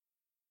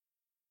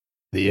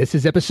This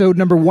is episode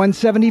number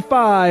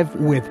 175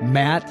 with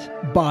Matt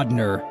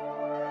Bodnar.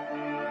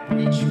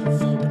 Reach your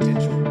full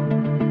potential.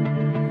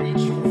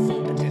 Reach your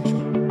full potential.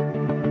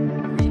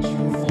 Reach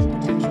your full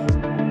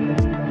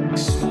potential.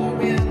 Small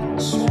win,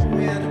 small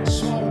win,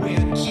 small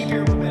win. Keep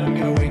your momentum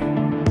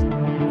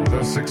going.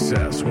 The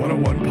Success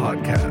 101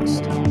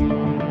 Podcast.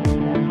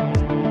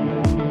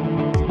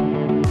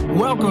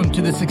 Welcome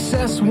to the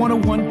Success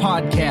 101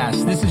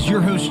 Podcast. This is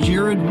your host,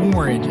 Jared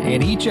Warren,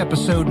 and each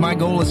episode, my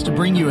goal is to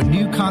bring you a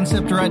new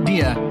concept or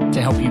idea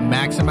to help you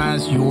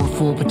maximize your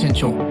full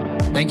potential.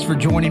 Thanks for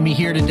joining me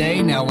here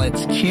today. Now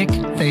let's kick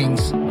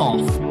things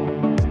off.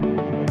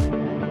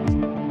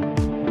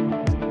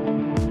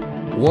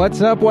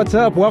 What's up? What's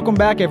up? Welcome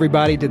back,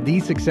 everybody, to the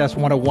Success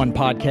 101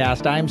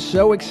 Podcast. I am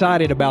so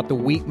excited about the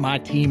week my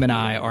team and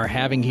I are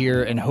having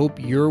here and hope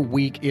your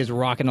week is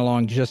rocking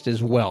along just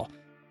as well.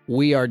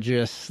 We are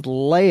just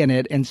slaying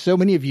it, and so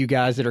many of you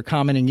guys that are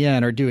commenting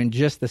in are doing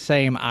just the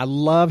same. I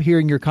love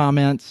hearing your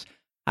comments.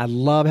 I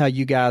love how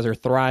you guys are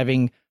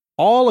thriving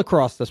all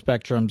across the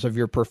spectrums of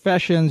your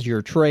professions,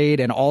 your trade,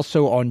 and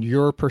also on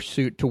your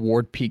pursuit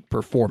toward peak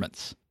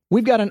performance.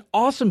 We've got an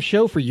awesome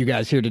show for you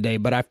guys here today,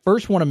 but I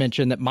first want to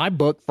mention that my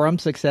book, From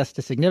Success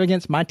to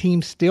Significance, my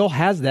team still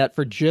has that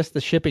for just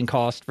the shipping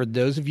cost for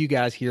those of you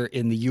guys here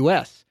in the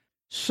U.S.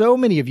 So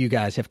many of you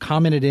guys have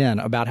commented in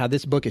about how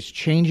this book is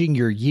changing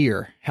your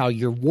year, how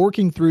you're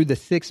working through the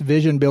 6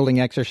 vision building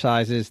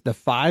exercises, the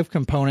 5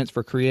 components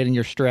for creating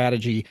your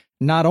strategy,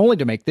 not only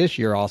to make this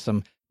year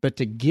awesome, but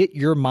to get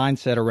your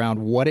mindset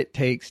around what it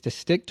takes to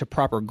stick to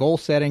proper goal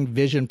setting,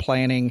 vision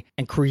planning,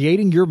 and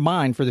creating your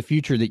mind for the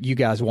future that you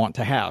guys want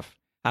to have.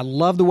 I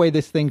love the way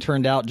this thing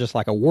turned out, just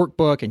like a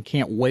workbook, and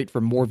can't wait for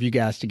more of you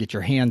guys to get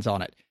your hands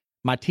on it.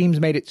 My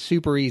team's made it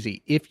super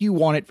easy. If you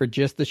want it for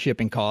just the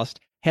shipping cost,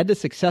 head to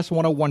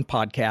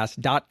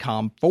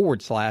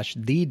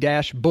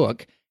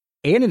success101podcast.com/the-book,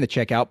 and in the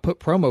checkout, put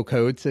promo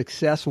code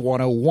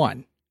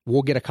Success101.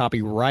 We'll get a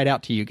copy right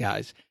out to you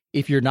guys.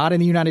 If you're not in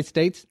the United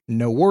States,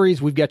 no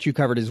worries. We've got you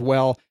covered as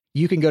well.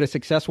 You can go to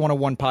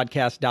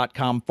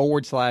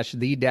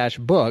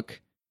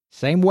success101podcast.com/the-book,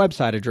 same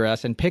website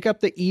address, and pick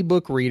up the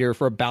ebook reader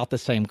for about the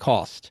same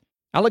cost.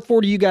 I look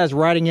forward to you guys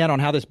writing in on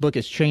how this book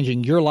is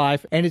changing your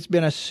life, and it's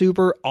been a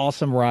super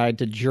awesome ride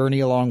to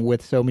journey along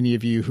with so many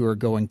of you who are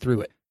going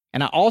through it.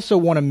 And I also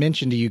want to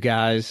mention to you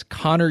guys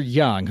Connor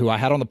Young, who I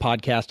had on the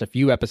podcast a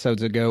few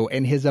episodes ago,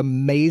 and his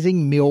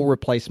amazing meal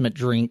replacement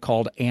drink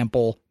called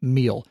Ample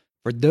Meal.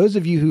 For those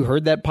of you who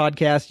heard that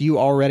podcast, you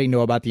already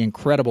know about the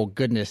incredible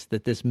goodness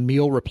that this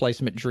meal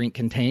replacement drink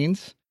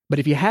contains. But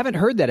if you haven't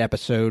heard that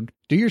episode,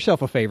 do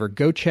yourself a favor,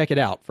 go check it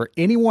out. For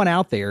anyone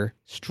out there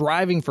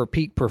striving for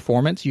peak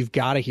performance, you've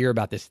got to hear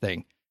about this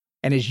thing.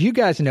 And as you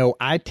guys know,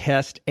 I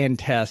test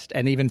and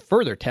even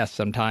further test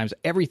sometimes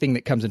everything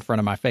that comes in front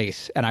of my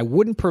face. And I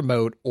wouldn't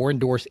promote or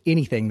endorse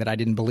anything that I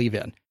didn't believe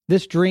in.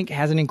 This drink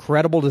has an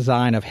incredible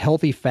design of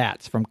healthy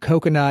fats from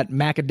coconut,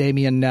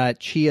 macadamia nut,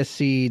 chia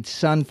seeds,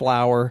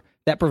 sunflower.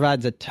 That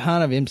provides a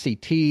ton of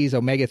MCTs,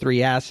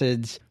 omega-3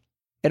 acids.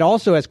 It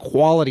also has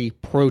quality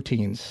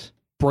proteins,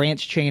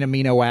 branch chain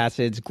amino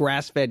acids,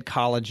 grass-fed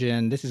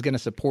collagen. This is going to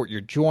support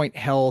your joint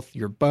health,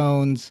 your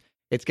bones.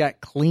 It's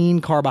got clean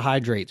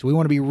carbohydrates. We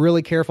want to be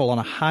really careful on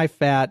a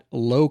high-fat,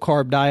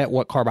 low-carb diet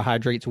what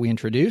carbohydrates we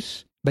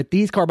introduce. But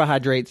these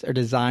carbohydrates are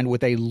designed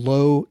with a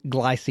low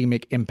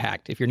glycemic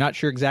impact. If you're not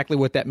sure exactly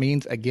what that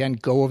means, again,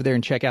 go over there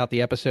and check out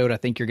the episode. I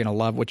think you're going to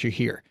love what you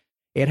hear.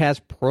 It has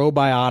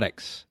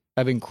probiotics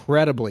of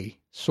incredibly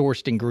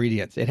sourced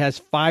ingredients. It has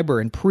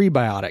fiber and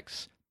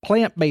prebiotics,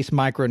 plant-based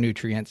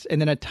micronutrients, and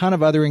then a ton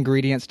of other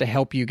ingredients to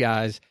help you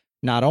guys,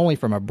 not only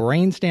from a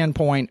brain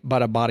standpoint,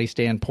 but a body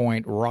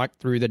standpoint, rock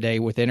through the day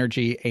with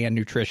energy and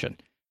nutrition.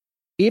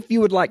 If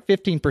you would like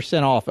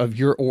 15% off of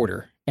your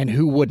order, and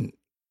who wouldn't,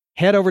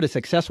 head over to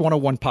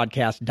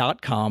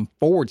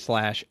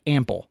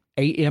success101podcast.com/ample,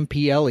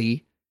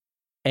 AMPLE,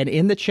 and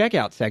in the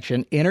checkout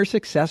section, enter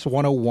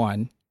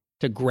Success101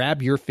 to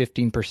grab your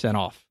 15%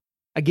 off.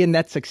 Again,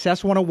 that's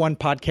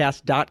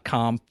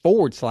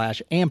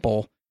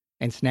success101podcast.com/ample,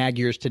 and snag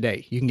yours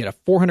today. You can get a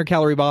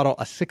 400-calorie bottle,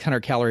 a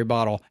 600-calorie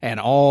bottle, and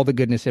all the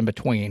goodness in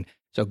between.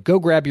 So go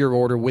grab your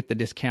order with the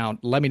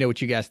discount. Let me know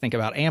what you guys think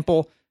about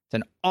Ample. It's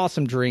an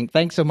awesome drink.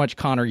 Thanks so much,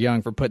 Connor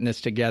Young, for putting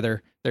this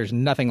together. There's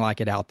nothing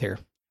like it out there.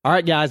 All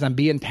right, guys, I'm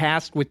being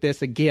tasked with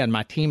this again.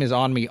 My team is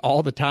on me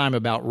all the time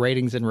about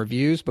ratings and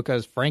reviews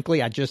because,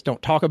 frankly, I just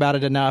don't talk about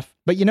it enough.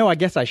 But, I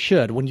guess I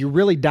should. When you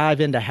really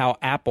dive into how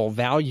Apple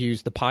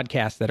values the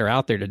podcasts that are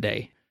out there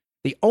today,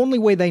 the only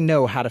way they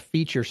know how to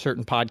feature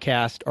certain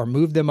podcasts or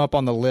move them up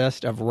on the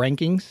list of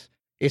rankings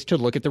is to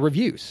look at the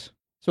reviews.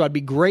 So I'd be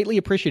greatly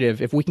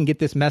appreciative if we can get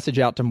this message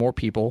out to more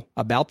people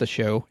about the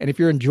show. And if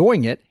you're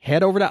enjoying it,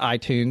 head over to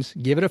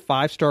iTunes, give it a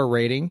 5-star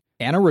rating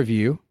and a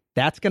review.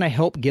 That's going to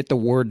help get the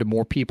word to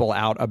more people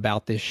out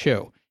about this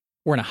show.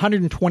 We're in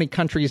 120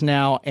 countries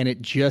now, and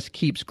it just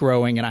keeps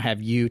growing, and I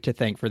have you to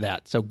thank for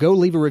that. So go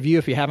leave a review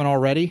if you haven't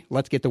already.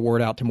 Let's get the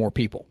word out to more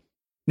people.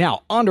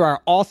 Now, on to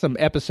our awesome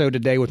episode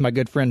today with my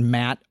good friend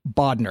Matt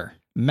Bodnar.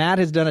 Matt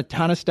has done a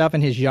ton of stuff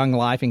in his young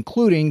life,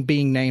 including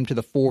being named to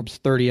the Forbes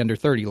 30 Under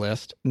 30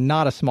 list.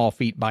 Not a small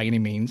feat by any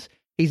means.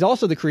 He's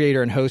also the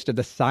creator and host of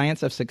The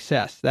Science of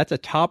Success. That's a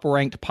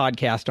top-ranked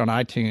podcast on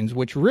iTunes,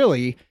 which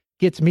really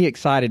gets me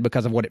excited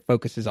because of what it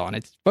focuses on.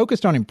 It's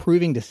focused on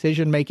improving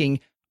decision-making,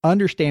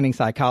 understanding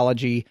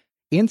psychology,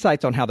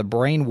 insights on how the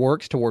brain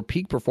works toward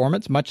peak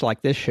performance, much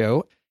like this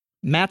show.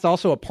 Matt's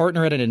also a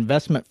partner at an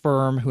investment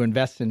firm who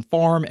invests in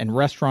farm and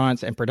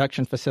restaurants and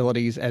production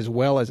facilities, as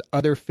well as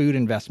other food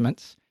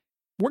investments.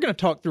 We're going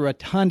to talk through a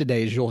ton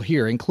today, as you'll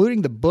hear,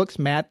 including the books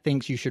Matt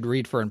thinks you should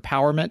read for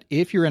empowerment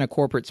if you're in a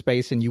corporate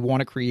space and you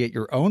want to create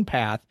your own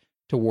path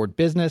toward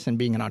business and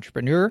being an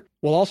entrepreneur.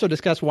 We'll also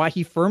discuss why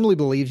he firmly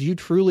believes you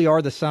truly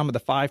are the sum of the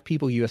 5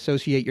 people you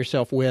associate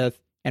yourself with,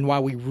 and why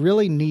we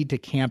really need to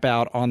camp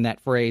out on that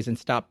phrase and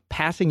stop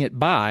passing it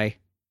by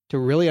to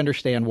really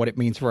understand what it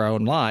means for our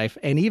own life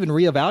and even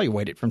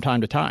reevaluate it from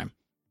time to time.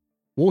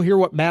 We'll hear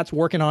what Matt's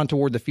working on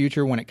toward the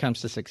future when it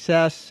comes to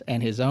success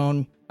and his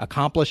own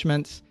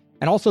accomplishments,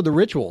 and also the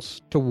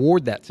rituals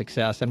toward that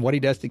success and what he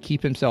does to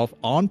keep himself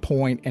on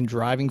point and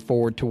driving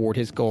forward toward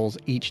his goals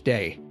each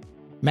day.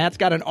 Matt's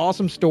got an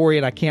awesome story,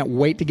 and I can't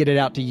wait to get it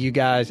out to you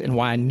guys and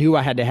why I knew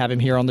I had to have him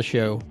here on the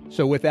show.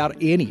 So without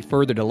any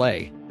further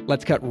delay,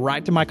 let's cut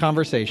right to my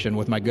conversation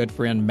with my good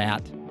friend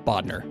Matt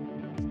Bodnar.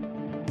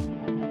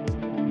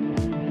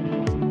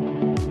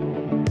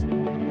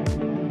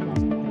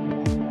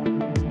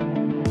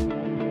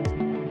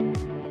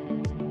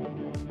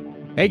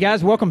 Hey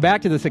guys, welcome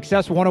back to the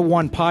Success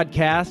 101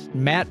 podcast.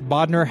 Matt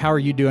Bodnar, how are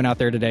you doing out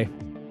there today?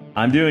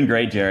 I'm doing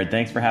great, Jared.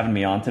 Thanks for having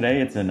me on today.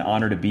 It's an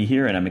honor to be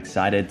here, and I'm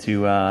excited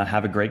to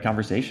have a great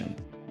conversation.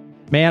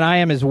 Man, I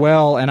am as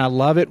well, and I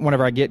love it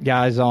whenever I get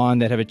guys on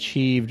that have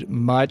achieved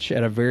much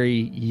at a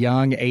very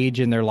young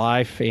age in their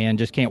life and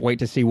just can't wait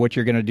to see what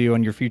you're going to do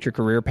on your future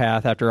career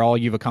path after all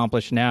you've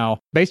accomplished now.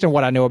 Based on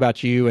what I know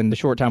about you and the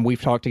short time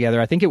we've talked together,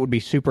 I think it would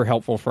be super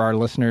helpful for our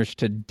listeners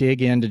to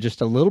dig into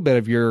just a little bit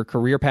of your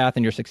career path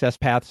and your success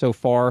path so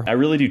far. I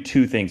really do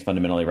 2 things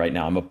fundamentally right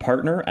now. I'm a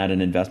partner at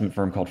an investment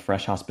firm called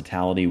Fresh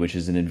Hospitality, which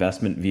is an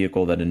investment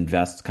vehicle that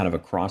invests kind of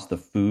across the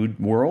food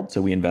world. So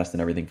we invest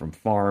in everything from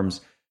farms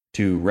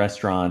to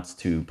restaurants,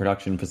 to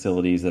production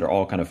facilities that are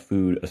all kind of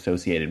food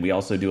associated. We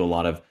also do a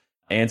lot of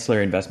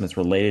ancillary investments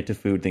related to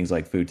food, things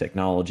like food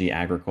technology,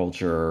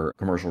 agriculture,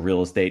 commercial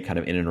real estate, kind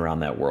of in and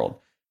around that world.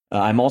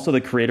 I'm also the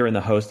creator and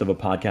the host of a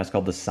podcast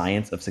called The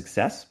Science of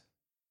Success,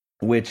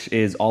 which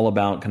is all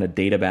about kind of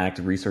data-backed,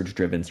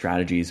 research-driven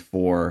strategies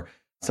for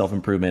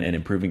self-improvement and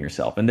improving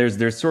yourself. And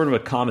there's sort of a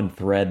common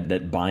thread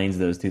that binds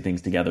those 2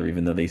 things together,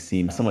 even though they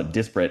seem somewhat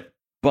disparate.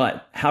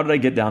 But how did I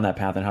get down that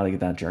path and how did I get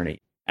that journey?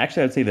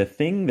 Actually, I would say the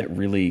thing that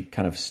really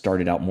kind of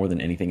started out more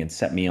than anything and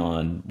set me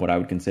on what I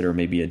would consider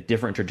maybe a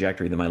different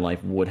trajectory than my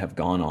life would have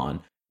gone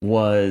on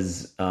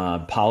was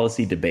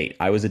policy debate.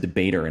 I was a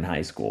debater in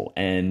high school.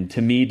 And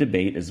to me,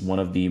 debate is one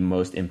of the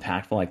most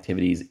impactful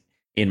activities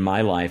in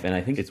my life. And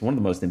I think it's one of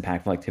the most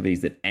impactful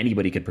activities that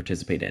anybody could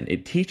participate in.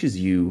 It teaches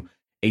you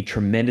a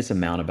tremendous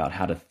amount about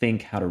how to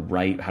think, how to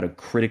write, how to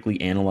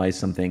critically analyze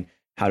something,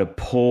 how to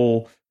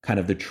pull kind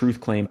of the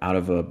truth claim out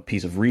of a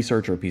piece of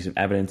research or a piece of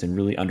evidence and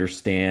really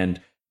understand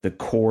the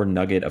core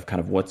nugget of kind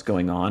of what's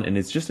going on. And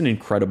it's just an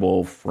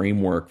incredible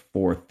framework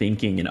for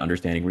thinking and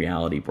understanding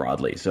reality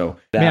broadly. So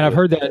man, I've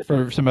heard that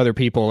from some other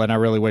people, and I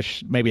really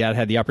wish maybe I'd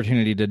had the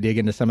opportunity to dig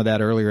into some of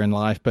that earlier in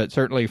life. But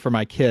certainly for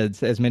my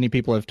kids, as many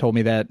people have told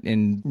me that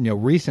in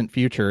recent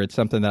future, it's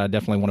something that I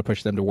definitely want to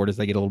push them toward as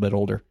they get a little bit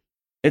older.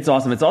 It's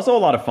awesome. It's also a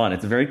lot of fun.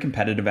 It's a very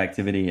competitive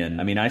activity. And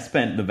I mean, I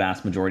spent the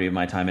vast majority of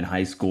my time in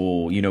high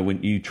school,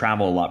 when you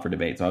travel a lot for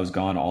debate. So I was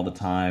gone all the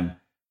time.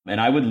 And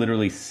I would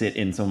literally sit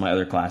in some of my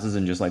other classes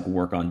and just like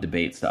work on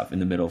debate stuff in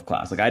the middle of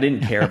class. Like I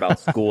didn't care about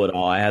school at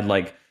all. I had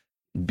like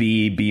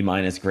B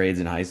minus grades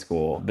in high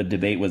school, but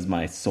debate was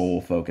my sole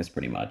focus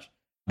pretty much.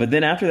 But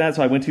then after that,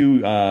 so I went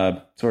to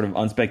sort of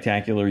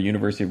unspectacular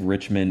University of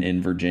Richmond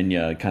in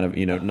Virginia, kind of,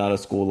 not a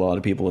school a lot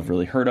of people have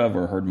really heard of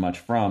or heard much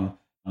from.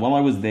 While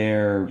I was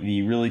there,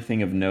 the really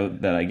thing of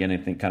note that, again, I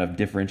think kind of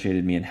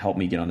differentiated me and helped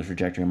me get on the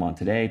trajectory I'm on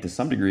today to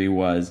some degree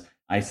was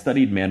I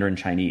studied Mandarin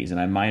Chinese, and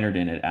I minored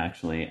in it,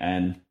 actually.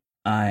 And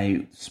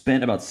I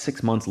spent about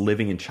 6 months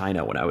living in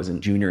China when I was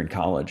in junior in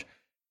college.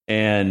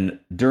 And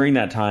during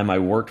that time, I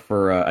worked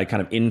for, I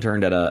kind of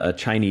interned at a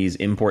Chinese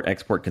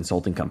import-export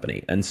consulting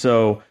company. And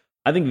so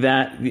I think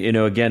that,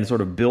 again,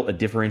 sort of built a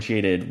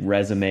differentiated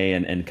resume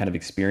and kind of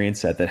experience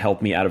set that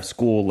helped me out of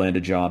school land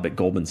a job at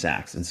Goldman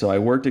Sachs. And so I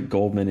worked at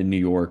Goldman in New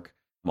York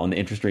on the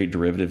interest rate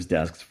derivatives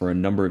desks for a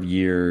number of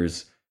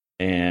years.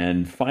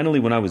 And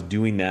finally, when I was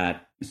doing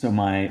that, so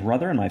my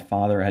brother and my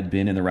father had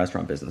been in the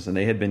restaurant business, and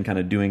they had been kind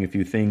of doing a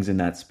few things in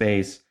that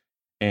space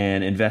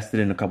and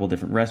invested in a couple of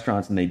different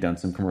restaurants, and they'd done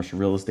some commercial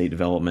real estate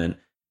development.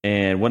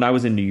 And when I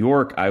was in New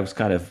York, I was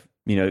kind of,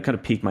 it kind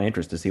of piqued my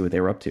interest to see what they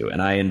were up to. And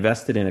I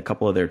invested in a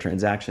couple of their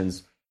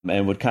transactions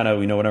and would kind of,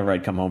 whenever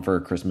I'd come home for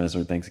Christmas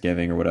or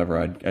Thanksgiving or whatever,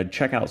 I'd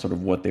check out sort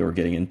of what they were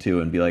getting into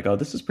and be like, oh,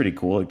 this is pretty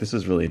cool. Like, this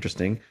is really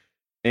interesting.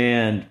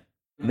 And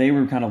they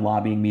were kind of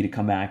lobbying me to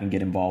come back and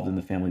get involved in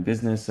the family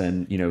business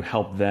and,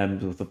 help them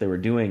with what they were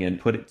doing and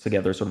put it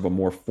together sort of a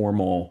more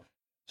formal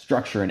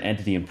structure and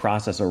entity and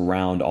process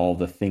around all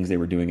the things they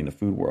were doing in the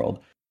food world.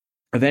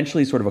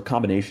 Eventually, sort of a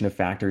combination of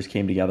factors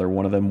came together.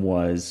 One of them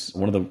was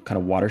one of the kind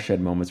of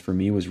watershed moments for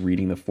me was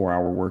reading The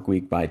 4-Hour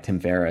Workweek by Tim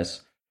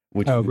Ferriss,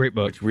 great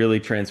book. which really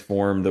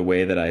transformed the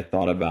way that I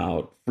thought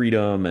about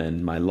freedom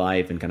and my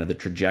life and kind of the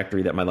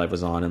trajectory that my life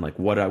was on and like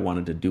what I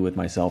wanted to do with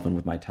myself and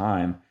with my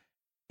time.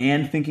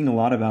 And thinking a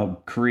lot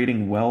about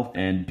creating wealth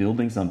and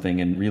building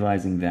something and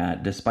realizing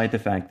that despite the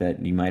fact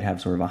that you might have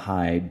sort of a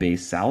high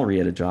base salary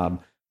at a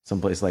job,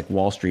 someplace like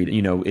Wall Street,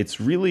 it's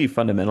really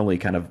fundamentally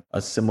kind of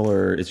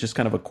it's just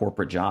kind of a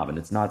corporate job. And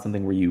it's not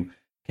something where you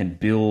can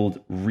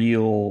build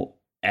real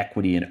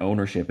equity and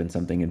ownership in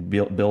something and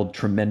build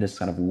tremendous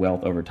kind of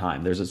wealth over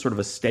time. There's a sort of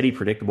a steady,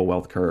 predictable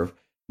wealth curve.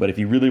 But if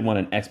you really want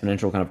an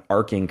exponential kind of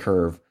arcing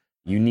curve,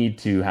 you need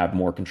to have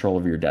more control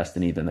of your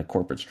destiny than the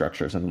corporate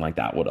structure or something like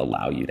that would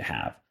allow you to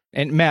have.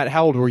 And Matt,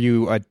 how old were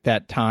you at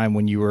that time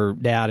when your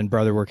dad and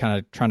brother were kind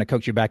of trying to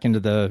coax you back into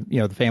the,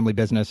 the family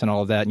business and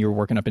all of that, and you were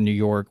working up in New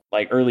York?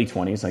 Like early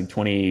 20s, like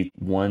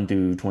 21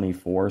 to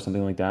 24,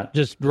 something like that.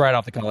 Just right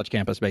off the college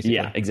campus, basically.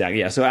 Yeah,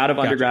 exactly. Yeah. So out of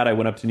undergrad, I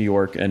went up to New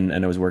York and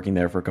I was working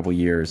there for a couple of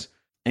years.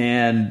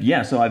 And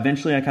yeah, so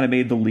eventually I kind of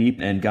made the leap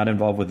and got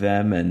involved with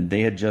them. And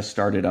they had just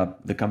started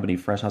up the company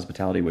Fresh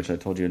Hospitality, which I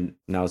told you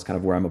now is kind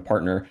of where I'm a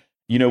partner.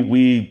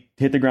 We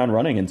hit the ground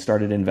running and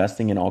started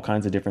investing in all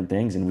kinds of different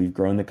things. And we've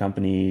grown the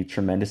company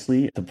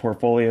tremendously. The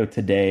portfolio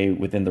today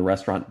within the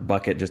restaurant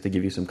bucket, just to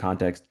give you some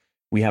context,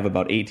 we have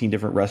about 18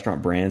 different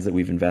restaurant brands that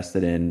we've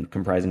invested in,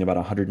 comprising about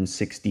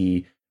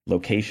 160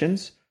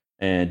 locations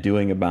and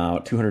doing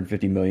about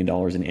 $250 million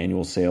in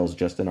annual sales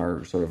just in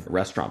our sort of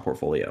restaurant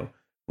portfolio.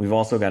 We've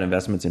also got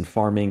investments in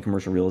farming,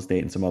 commercial real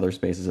estate, and some other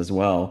spaces as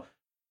well.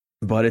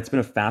 But it's been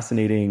a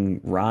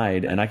fascinating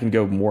ride, and I can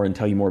go more and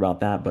tell you more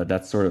about that, but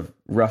that's sort of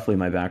roughly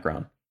my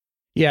background.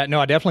 Yeah, no,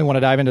 I definitely want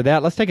to dive into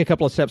that. Let's take a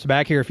couple of steps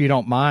back here, if you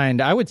don't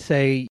mind. I would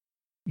say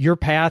your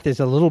path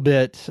is a little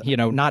bit,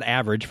 not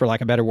average, for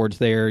lack of better words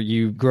there.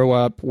 You grow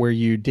up where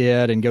you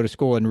did and go to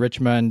school in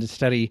Richmond to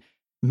study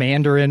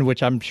Mandarin,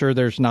 which I'm sure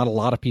there's not a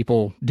lot of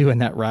people doing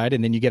that, right?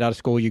 And then you get out of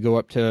school, you go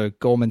up to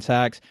Goldman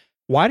Sachs.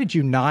 Why did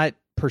you not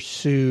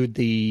pursue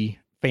the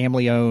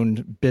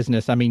family-owned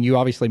business? I mean, you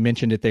obviously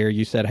mentioned it there.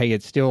 You said, hey,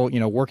 it's still,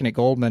 working at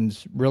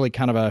Goldman's really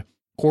kind of a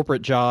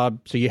corporate job.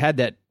 So you had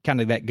that kind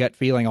of that gut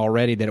feeling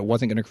already that it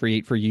wasn't going to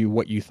create for you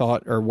what you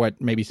thought or what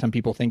maybe some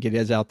people think it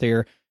is out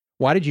there.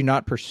 Why did you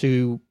not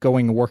pursue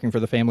going and working for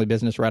the family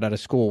business right out of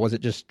school? Was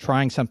it just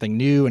trying something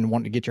new and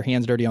wanting to get your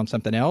hands dirty on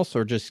something else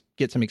or just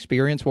get some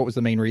experience? What was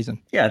the main reason?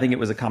 Yeah, I think it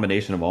was a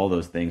combination of all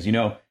those things.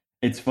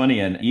 It's funny,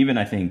 and even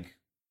I think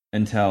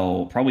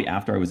until probably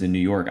after I was in New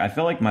York, I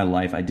felt like my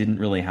life, I didn't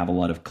really have a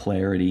lot of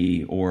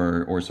clarity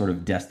or sort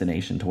of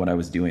destination to what I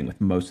was doing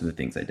with most of the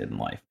things I did in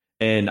life.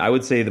 And I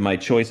would say that my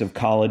choice of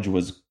college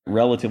was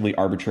relatively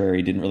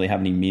arbitrary, didn't really have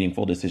any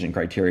meaningful decision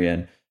criteria.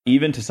 And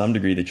even to some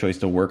degree, the choice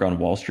to work on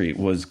Wall Street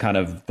was kind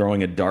of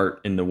throwing a dart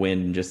in the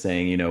wind and just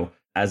saying,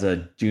 as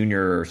a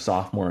junior or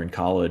sophomore in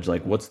college,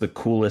 like, what's the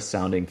coolest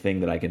sounding thing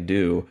that I can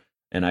do?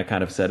 And I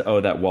kind of said,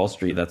 oh, that Wall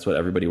Street, that's what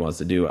everybody wants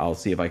to do. I'll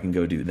see if I can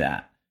go do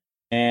that.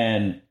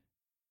 And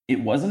it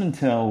wasn't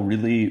until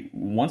really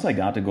once I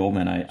got to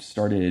Goldman, I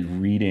started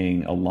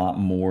reading a lot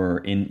more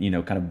in,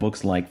 kind of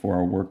books like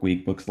 4-Hour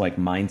Workweek, books like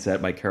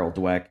Mindset by Carol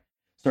Dweck,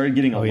 started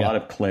getting a lot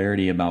of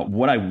clarity about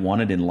what I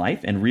wanted in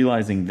life and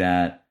realizing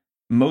that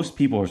most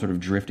people are sort of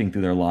drifting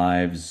through their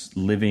lives,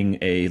 living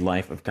a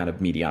life of kind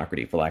of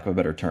mediocrity, for lack of a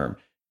better term.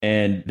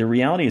 And the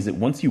reality is that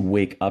once you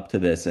wake up to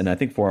this, and I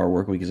think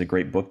 4-Hour Workweek is a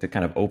great book to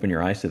kind of open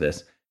your eyes to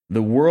this,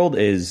 the world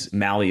is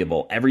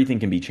malleable. Everything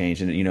can be changed.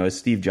 And, as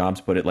Steve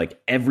Jobs put it, like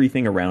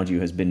everything around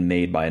you has been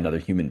made by another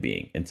human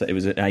being. And so it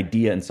was an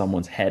idea in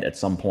someone's head at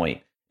some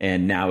point,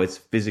 and now it's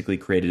physically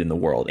created in the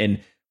world. And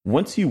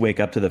once you wake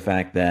up to the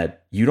fact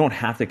that you don't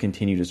have to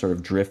continue to sort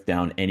of drift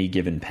down any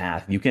given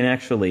path, you can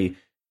actually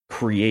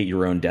create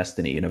your own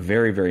destiny in a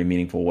very, very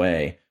meaningful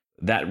way.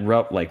 That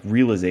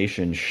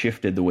realization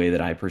shifted the way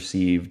that I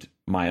perceived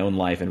my own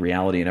life and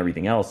reality and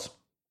everything else.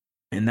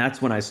 And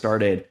that's when I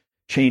started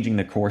changing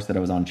the course that I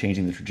was on,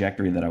 changing the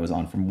trajectory that I was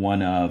on from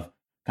one of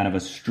kind of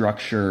a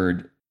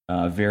structured,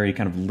 very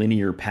kind of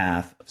linear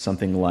path,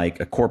 something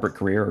like a corporate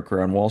career or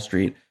career on Wall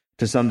Street,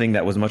 to something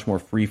that was much more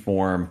free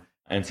form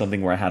and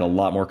something where I had a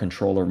lot more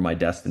control over my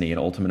destiny and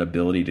ultimate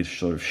ability to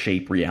sort of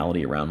shape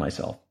reality around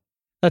myself.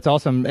 That's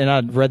awesome. And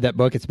I've read that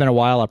book. It's been a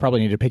while. I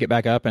probably need to pick it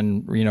back up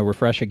and,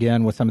 refresh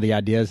again with some of the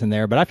ideas in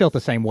there. But I felt the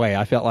same way.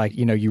 I felt like,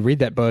 you read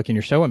that book and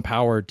you're so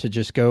empowered to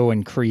just go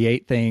and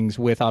create things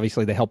with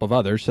obviously the help of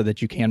others so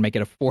that you can make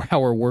it a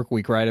 4-hour work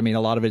week, right? I mean, a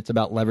lot of it's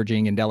about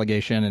leveraging and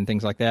delegation and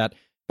things like that.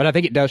 But I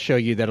think it does show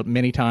you that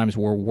many times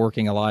we're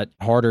working a lot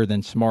harder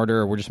than smarter.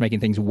 Or we're just making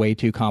things way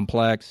too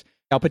complex.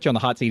 I'll put you on the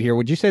hot seat here.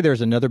 Would you say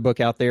there's another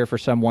book out there for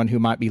someone who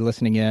might be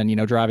listening in,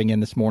 driving in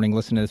this morning,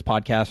 listening to this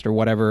podcast or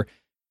whatever,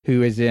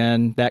 who is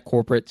in that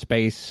corporate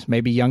space,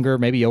 maybe younger,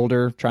 maybe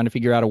older, trying to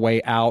figure out a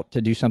way out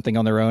to do something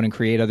on their own and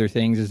create other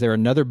things. Is there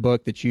another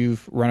book that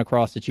you've run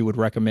across that you would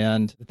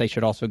recommend that they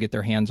should also get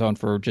their hands on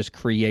for just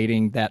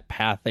creating that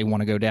path they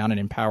want to go down and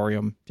empower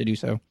them to do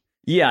so?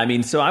 Yeah, I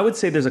mean, so I would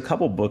say there's a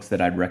couple books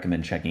that I'd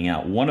recommend checking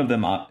out. One of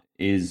them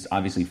is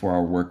obviously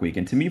 4-Hour Workweek.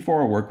 And to me,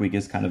 4-Hour Workweek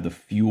is kind of the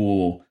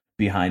fuel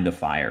behind the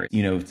fire.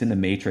 You know, it's in the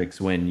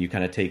Matrix when you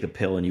kind of take a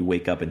pill and you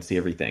wake up and see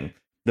everything.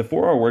 The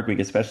 4-Hour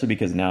Workweek, especially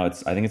because now I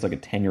think it's like a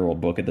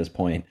 10-year-old book at this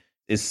point,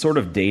 is sort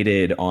of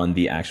dated on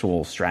the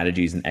actual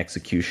strategies and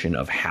execution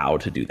of how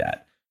to do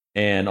that.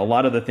 And a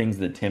lot of the things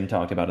that Tim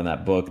talked about in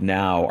that book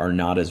now are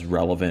not as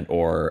relevant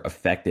or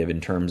effective in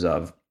terms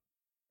of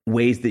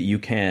ways that you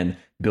can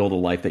build a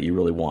life that you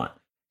really want.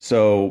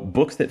 So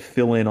books that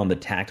fill in on the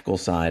tactical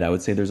side, I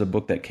would say there's a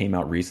book that came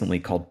out recently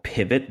called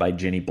Pivot by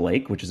Jenny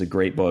Blake, which is a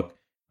great book.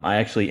 I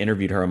actually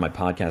interviewed her on my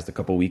podcast a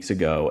couple weeks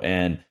ago,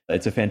 and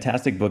it's a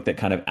fantastic book that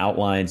kind of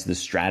outlines the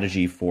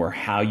strategy for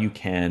how you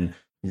can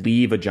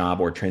leave a job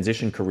or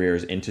transition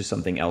careers into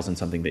something else and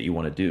something that you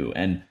want to do.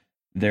 And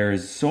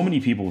there's so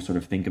many people sort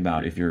of think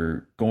about if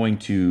you're going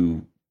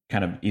to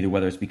kind of either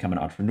whether it's become an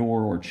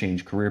entrepreneur or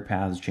change career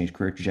paths, change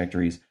career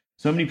trajectories.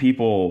 So many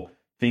people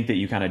think that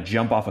you kind of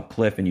jump off a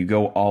cliff and you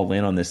go all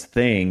in on this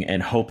thing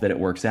and hope that it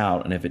works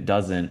out. And if it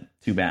doesn't,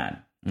 too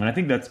bad. And I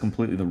think that's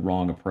completely the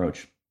wrong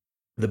approach.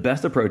 The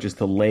best approach is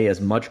to lay as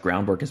much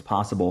groundwork as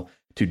possible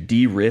to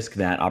de-risk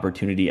that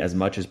opportunity as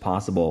much as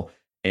possible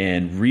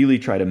and really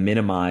try to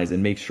minimize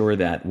and make sure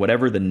that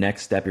whatever the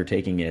next step you're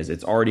taking is,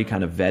 it's already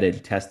kind of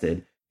vetted,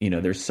 tested,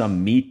 there's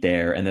some meat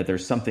there and that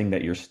there's something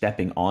that you're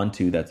stepping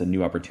onto that's a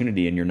new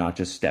opportunity and you're not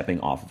just stepping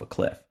off of a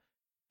cliff.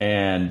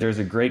 And there's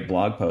a great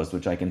blog post,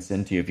 which I can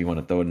send to you if you want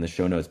to throw it in the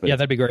show notes. But yeah,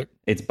 that'd be great.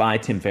 It's by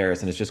Tim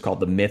Ferriss and it's just called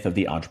The Myth of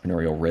the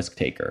Entrepreneurial Risk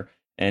Taker.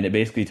 And it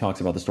basically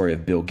talks about the story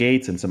of Bill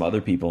Gates and some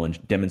other people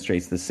and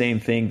demonstrates the same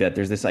thing, that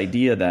there's this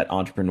idea that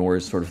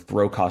entrepreneurs sort of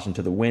throw caution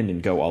to the wind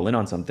and go all in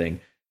on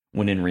something,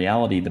 when in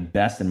reality, the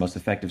best and most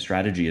effective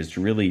strategy is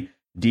to really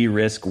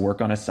de-risk,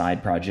 work on a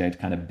side project,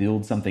 kind of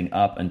build something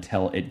up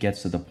until it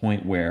gets to the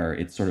point where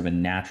it's sort of a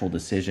natural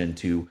decision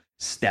to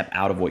step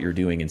out of what you're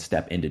doing and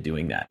step into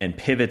doing that. And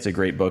Pivot's a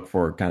great book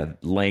for kind of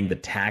laying the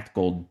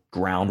tactical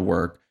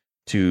groundwork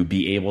to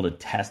be able to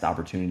test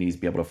opportunities,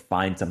 be able to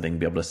find something,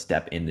 be able to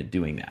step into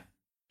doing that.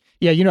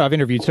 Yeah, I've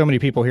interviewed so many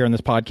people here on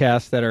this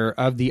podcast that are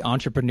of the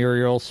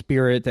entrepreneurial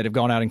spirit, that have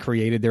gone out and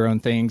created their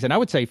own things. And I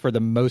would say for the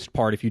most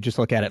part, if you just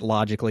look at it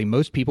logically,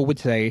 most people would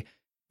say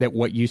that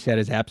what you said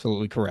is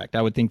absolutely correct.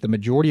 I would think the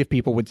majority of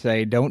people would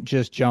say, don't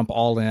just jump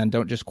all in,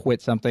 don't just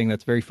quit something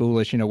that's very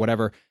foolish,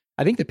 whatever.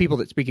 I think the people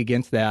that speak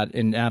against that,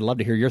 and I'd love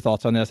to hear your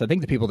thoughts on this, I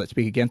think the people that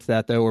speak against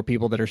that, though, are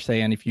people that are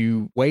saying if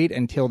you wait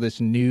until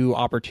this new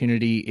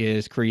opportunity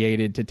is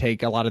created to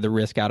take a lot of the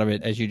risk out of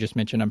it, as you just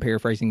mentioned, I'm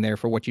paraphrasing there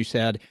for what you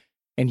said,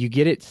 and you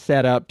get it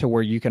set up to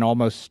where you can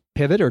almost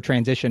pivot or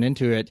transition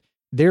into it,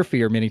 their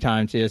fear many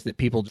times is that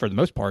people, for the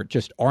most part,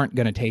 just aren't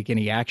going to take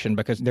any action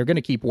because they're going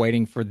to keep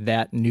waiting for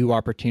that new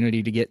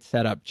opportunity to get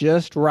set up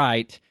just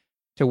right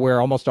to where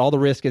almost all the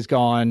risk is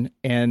gone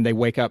and they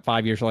wake up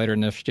 5 years later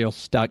and they're still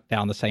stuck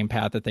down the same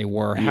path that they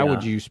were. How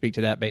would you speak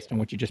to that based on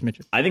what you just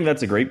mentioned? I think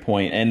that's a great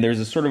point. And there's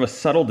a sort of a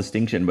subtle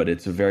distinction, but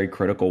it's a very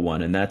critical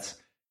one. And this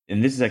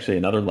is actually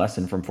another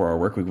lesson from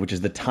 4-Hour Workweek, which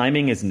is the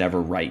timing is never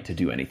right to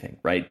do anything,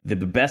 right? The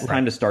best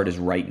time to start is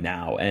right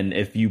now. And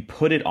if you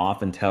put it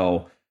off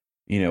until,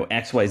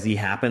 XYZ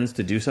happens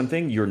to do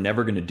something, you're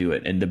never going to do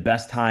it. And the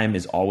best time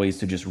is always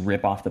to just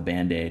rip off the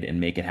Band-Aid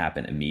and make it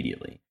happen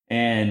immediately.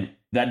 And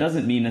that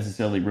doesn't mean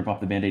necessarily rip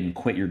off the Band-Aid and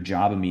quit your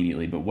job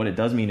immediately. But what it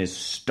does mean is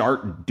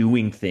start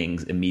doing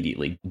things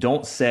immediately.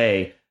 Don't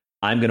say,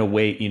 I'm going to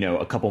wait,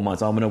 a couple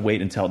months. I'm going to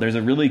wait until there's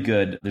a really,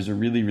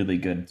 really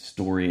good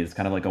story. It's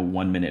kind of like a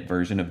 1-minute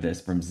version of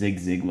this from Zig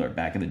Ziglar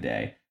back in the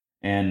day.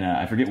 And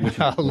I forget which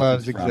one. I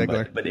love Zig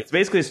Ziglar. But it's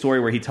basically a story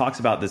where he talks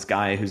about this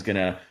guy who's going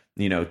to,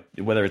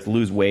 whether it's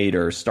lose weight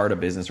or start a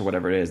business or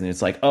whatever it is. And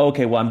it's like, oh,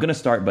 okay, well, I'm going to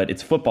start, but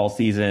it's football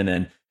season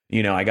and,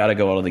 I got to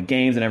go to the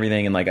games and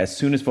everything. And like, as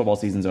soon as football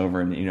season's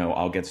over and,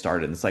 I'll get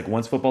started. And it's like,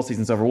 once football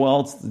season's over, well,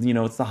 it's,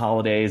 it's the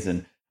holidays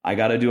and I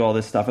got to do all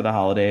this stuff for the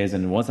holidays.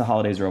 And once the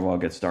holidays are over, I'll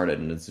get started.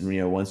 And it's,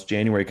 once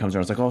January comes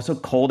around, it's like, oh, it's so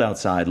cold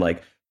outside.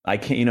 Like I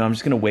can't, I'm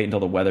just going to wait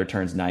until the weather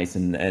turns nice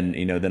and,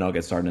 then I'll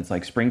get started. And it's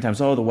like springtime.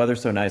 So, oh, the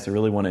weather's so nice. I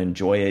really want to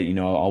enjoy it.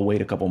 I'll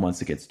wait a couple months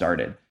to get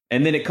started.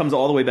 And then it comes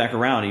all the way back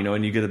around,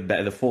 and you get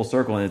the full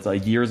circle and it's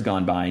like years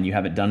gone by and you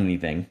haven't done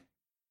anything.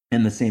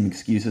 And the same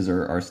excuses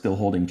are still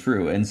holding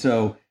true. And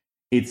so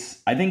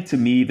I think to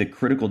me, the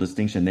critical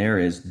distinction there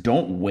is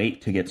don't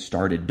wait to get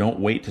started.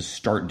 Don't wait to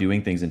start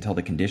doing things until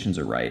the conditions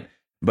are right.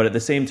 But at the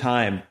same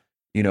time,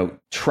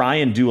 try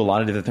and do a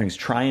lot of different things.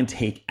 Try and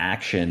take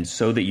action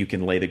so that you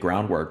can lay the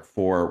groundwork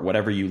for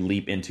whatever you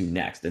leap into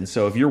next. And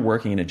so if you're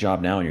working in a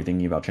job now and you're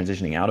thinking about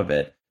transitioning out of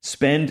it,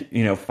 spend,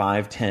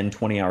 5, 10,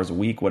 20 hours a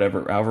week,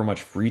 however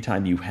much free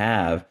time you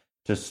have,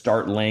 to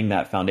start laying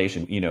that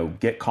foundation,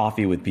 get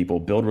coffee with people,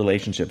 build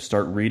relationships,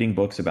 start reading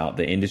books about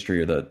the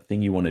industry or the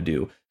thing you want to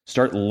do,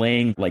 start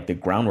laying like the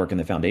groundwork and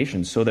the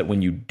foundation so that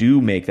when you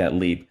do make that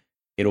leap,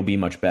 it'll be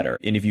much better.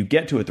 And if you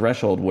get to a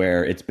threshold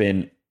where it's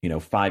been,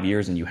 5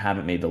 years and you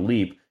haven't made the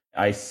leap,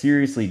 I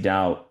seriously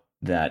doubt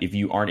that if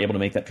you aren't able to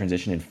make that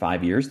transition in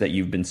 5 years, that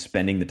you've been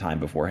spending the time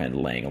beforehand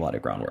laying a lot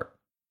of groundwork.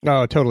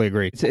 Oh, totally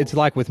agree. It's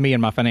like with me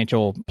and my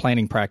financial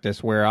planning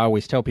practice, where I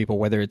always tell people,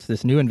 whether it's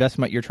this new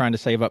investment you're trying to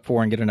save up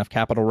for and get enough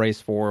capital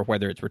raised for,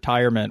 whether it's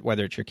retirement,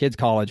 whether it's your kids'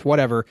 college,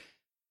 whatever,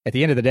 at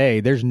the end of the day,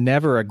 there's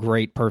never a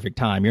great, perfect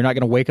time. You're not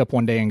going to wake up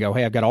one day and go,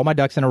 hey, I've got all my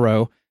ducks in a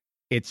row.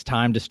 It's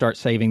time to start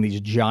saving these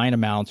giant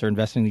amounts or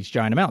investing these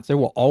giant amounts. There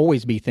will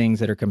always be things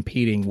that are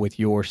competing with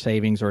your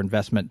savings or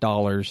investment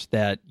dollars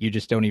that you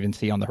just don't even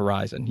see on the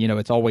horizon.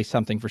 It's always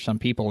something for some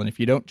people. And if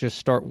you don't just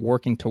start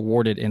working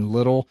toward it in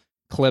little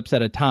clips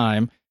at a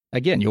time,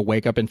 again, you'll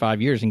wake up in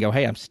 5 years and go,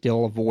 hey, I'm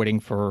still avoiding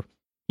for,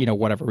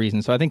 whatever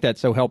reason. So I think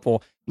that's so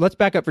helpful. Let's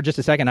back up for just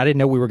a second. I didn't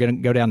know we were going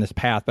to go down this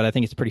path, but I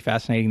think it's pretty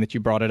fascinating that you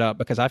brought it up,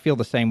 because I feel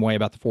the same way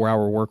about the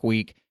 4-hour work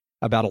week,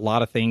 about a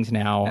lot of things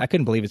now. I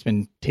couldn't believe it's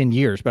been 10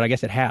 years, but I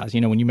guess it has.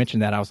 When you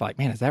mentioned that, I was like,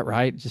 man, is that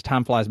right? Just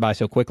time flies by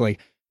so quickly,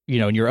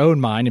 in your own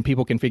mind, and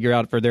people can figure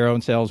out for their own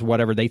selves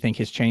whatever they think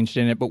has changed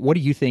in it. But what do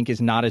you think is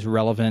not as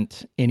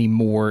relevant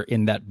anymore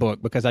in that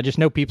book? Because I just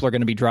know people are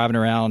going to be driving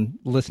around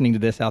listening to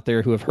this out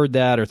there who have heard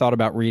that or thought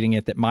about reading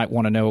it, that might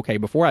want to know, okay,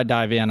 before I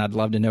dive in, I'd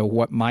love to know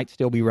what might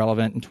still be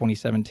relevant in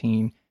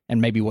 2017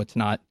 and maybe what's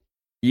not.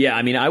 Yeah,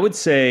 I mean, I would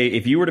say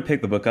if you were to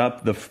pick the book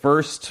up, the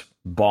first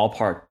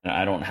ballpark,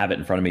 I don't have it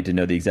in front of me to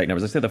know the exact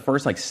numbers. I'd say the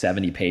first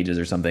 70 pages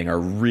or something are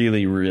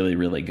really, really,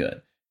 really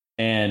good.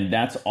 And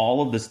that's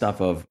all of the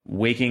stuff of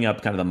waking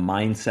up, kind of the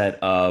mindset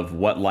of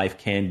what life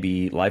can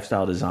be,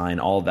 lifestyle design,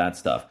 all of that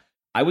stuff.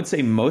 I would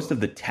say most of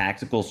the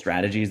tactical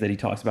strategies that he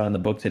talks about in the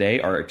book today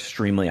are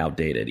extremely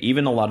outdated.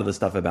 Even a lot of the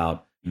stuff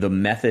about the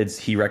methods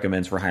he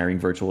recommends for hiring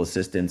virtual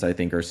assistants, I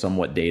think, are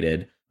somewhat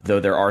dated,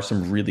 though there are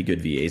some really good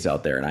VAs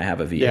out there. And I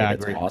have a VA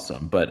that's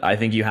awesome. But I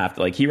think you have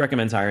to, he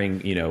recommends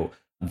hiring,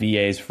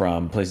 VAs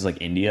from places like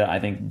India. I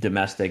think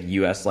domestic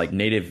US,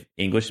 native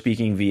English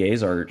speaking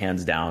VAs are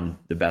hands down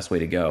the best way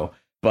to go.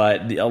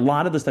 But a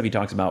lot of the stuff he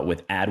talks about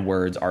with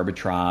AdWords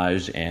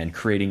arbitrage and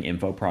creating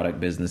info product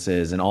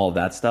businesses and all of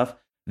that stuff,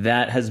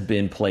 that has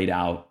been played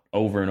out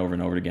over and over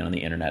and over again on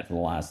the internet for the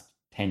last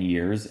 10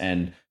 years.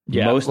 And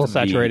most of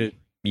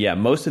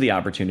the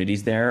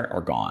opportunities there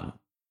are gone.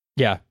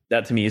 Yeah.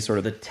 That to me is sort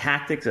of the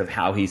tactics of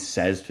how he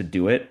says to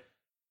do it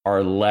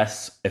are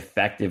less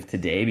effective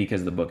today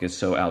because the book is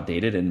so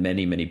outdated and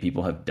many, many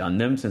people have done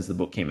them since the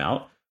book came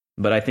out.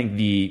 But I think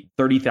the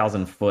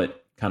 30,000 foot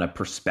kind of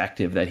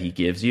perspective that he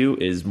gives you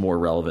is more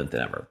relevant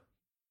than ever.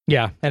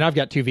 Yeah. And I've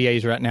got 2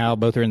 VAs right now.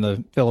 Both are in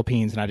the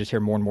Philippines. And I just hear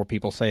more and more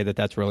people say that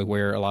that's really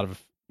where a lot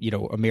of,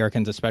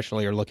 Americans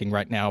especially are looking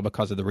right now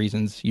because of the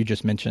reasons you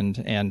just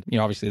mentioned. And,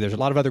 obviously there's a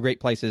lot of other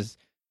great places,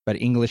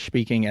 but English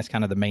speaking as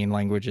kind of the main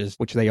languages,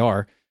 which they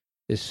are,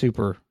 is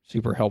super,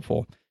 super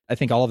helpful. I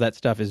think all of that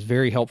stuff is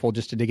very helpful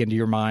just to dig into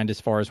your mind as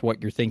far as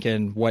what you're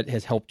thinking, what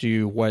has helped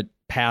you, what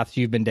paths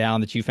you've been down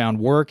that you found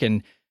work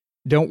and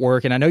don't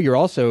work. And I know you're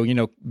also,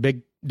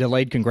 big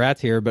delayed congrats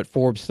here, but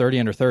Forbes 30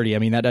 under 30. I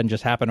mean, that doesn't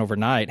just happen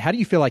overnight. How do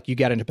you feel like you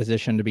got into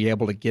position to be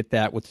able to get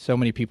that with so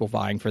many people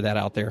vying for that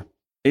out there?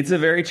 It's a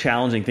very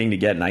challenging thing to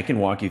get, and I can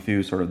walk you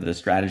through sort of the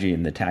strategy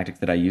and the tactics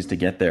that I used to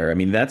get there. I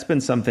mean, that's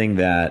been something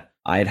that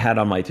I had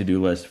on my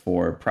to-do list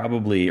for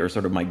probably, or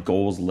sort of my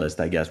goals list,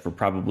 I guess, for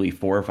probably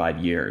 4 or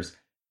 5 years.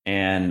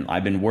 And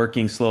I've been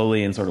working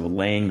slowly and sort of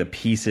laying the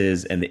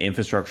pieces and the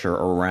infrastructure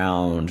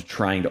around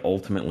trying to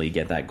ultimately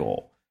get that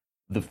goal.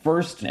 The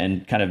first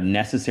and kind of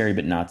necessary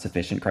but not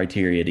sufficient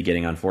criteria to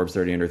getting on Forbes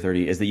 30 under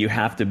 30 is that you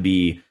have to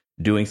be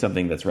doing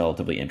something that's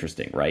relatively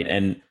interesting, right?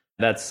 And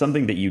that's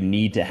something that you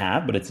need to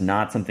have, but it's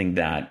not something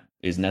that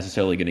is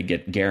necessarily going to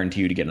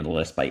guarantee you to get on the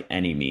list by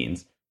any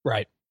means.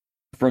 Right.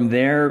 From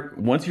there,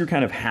 once you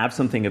kind of have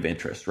something of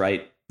interest,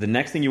 right? The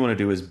next thing you want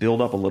to do is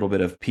build up a little bit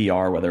of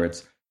PR, whether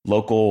it's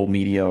local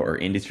media or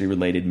industry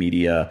related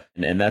media.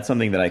 And that's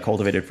something that I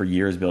cultivated for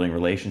years, building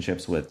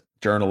relationships with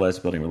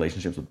journalists, building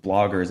relationships with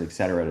bloggers, et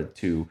cetera,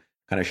 to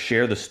kind of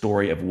share the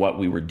story of what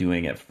we were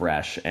doing at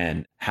Fresh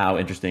and how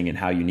interesting and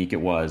how unique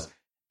it was,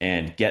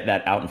 and get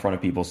that out in front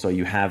of people. So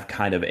you have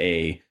kind of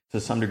to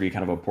some degree,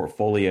 kind of a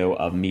portfolio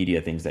of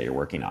media things that you're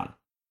working on.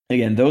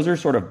 Again, those are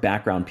sort of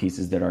background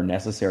pieces that are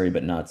necessary,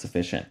 but not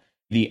sufficient.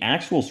 The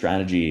actual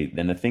strategy,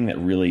 then the thing that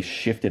really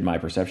shifted my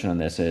perception on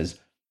this is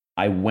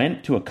I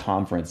went to a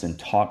conference and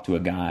talked to a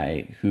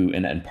guy who,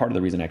 and part of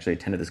the reason I actually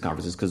attended this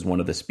conference is because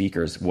one of the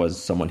speakers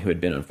was someone who had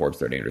been on Forbes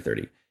 30 under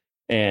 30.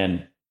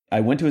 And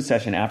I went to a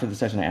session. After the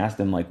session, I asked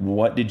him,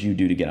 what did you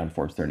do to get on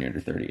Forbes 30 under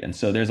 30? And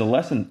so there's a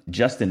lesson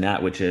just in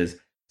that, which is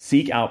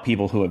seek out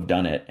people who have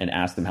done it and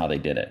ask them how they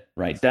did it,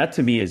 right? That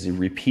to me is a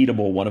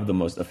repeatable, one of the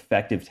most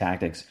effective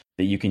tactics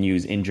that you can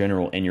use in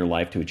general in your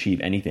life to achieve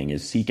anything,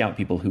 is seek out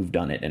people who've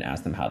done it and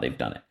ask them how they've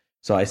done it.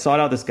 So I sought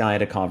out this guy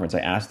at a conference.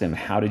 I asked him,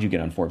 how did you get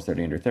on Forbes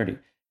 30 under 30?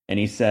 And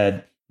he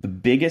said, the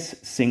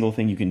biggest single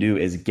thing you can do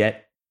is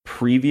get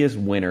previous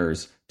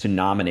winners to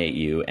nominate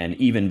you, and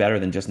even better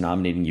than just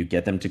nominating you,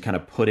 get them to kind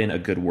of put in a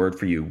good word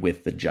for you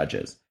with the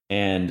judges.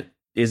 And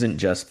isn't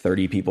just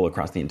 30 people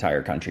across the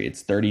entire country.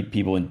 It's 30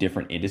 people in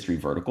different industry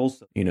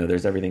verticals.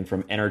 There's everything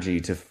from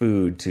energy to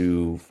food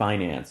to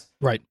finance.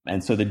 Right.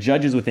 And so the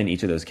judges within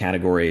each of those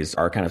categories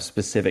are kind of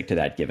specific to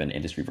that given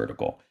industry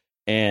vertical.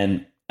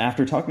 And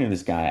after talking to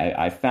this guy,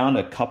 I found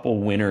a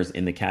couple winners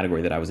in the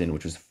category that I was in,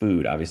 which was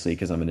food, obviously,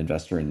 because I'm an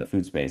investor in the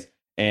food space,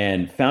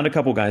 and found a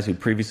couple guys who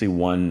previously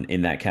won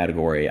in that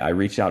category. I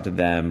reached out to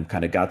them,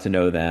 kind of got to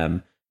know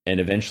them,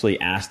 and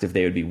eventually asked if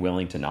they would be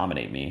willing to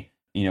nominate me.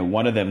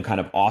 One of them kind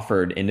of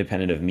offered,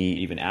 independent of me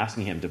even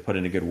asking him, to put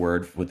in a good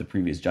word with the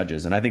previous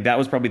judges. And I think that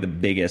was probably the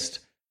biggest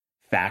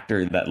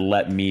factor that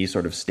let me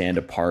sort of stand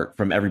apart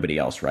from everybody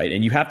else, right?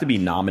 And you have to be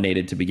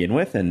nominated to begin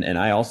with. And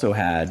I also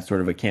had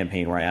sort of a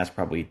campaign where I asked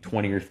probably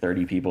 20 or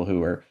 30 people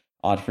who are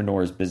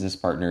entrepreneurs, business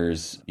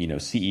partners,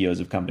 CEOs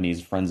of companies,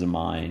 friends of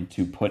mine,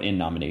 to put in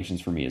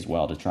nominations for me as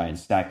well, to try and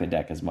stack the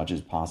deck as much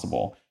as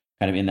possible,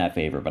 kind of in that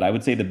favor. But I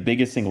would say the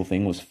biggest single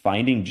thing was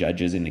finding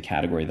judges in the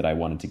category that I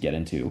wanted to get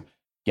into,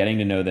 getting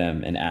to know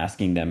them and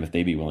asking them if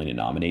they'd be willing to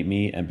nominate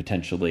me and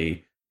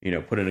potentially,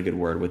 put in a good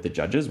word with the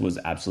judges was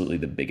absolutely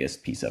the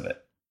biggest piece of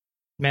it.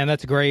 Man,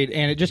 that's great.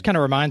 And it just kind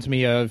of reminds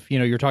me of,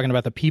 you're talking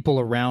about the people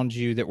around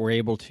you that were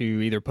able to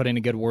either put in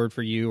a good word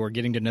for you or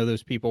getting to know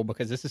those people,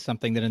 because this is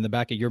something that in the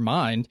back of your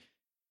mind,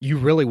 you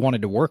really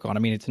wanted to work on.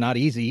 I mean, it's not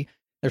easy.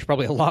 There's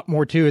probably a lot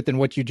more to it than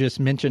what you just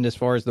mentioned as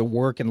far as the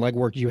work and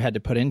legwork you had to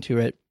put into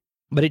it.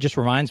 But it just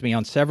reminds me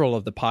on several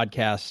of the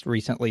podcasts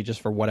recently, just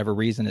for whatever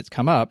reason it's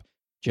come up,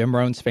 Jim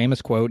Rohn's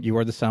famous quote, "You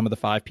are the sum of the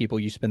 5 people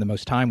you spend the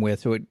most time with."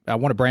 So I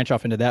want to branch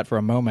off into that for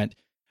a moment.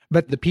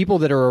 But the people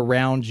that are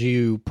around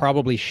you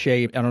probably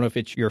shaped, I don't know if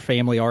it's your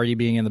family already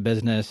being in the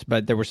business,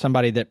 but there was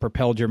somebody that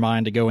propelled your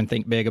mind to go and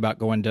think big about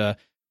going to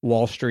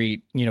Wall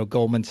Street,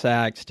 Goldman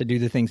Sachs, to do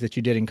the things that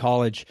you did in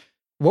college.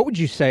 What would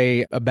you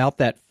say about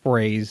that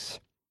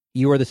phrase,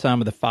 "You are the sum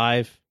of the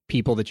 5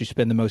 people that you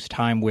spend the most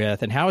time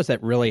with," and how has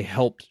that really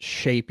helped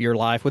shape your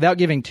life, without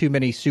giving too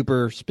many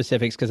super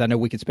specifics, because I know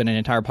we could spend an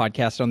entire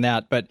podcast on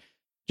that, but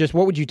just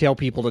what would you tell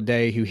people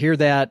today who hear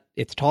that?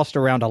 It's tossed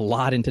around a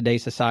lot in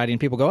today's society, and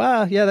people go,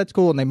 yeah, that's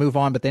cool, and they move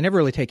on, but they never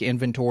really take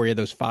inventory of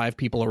those 5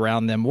 people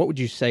around them. What would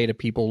you say to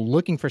people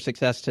looking for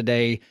success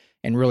today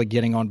and really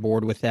getting on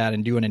board with that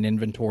and doing an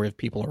inventory of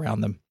people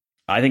around them?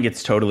 I think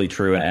it's totally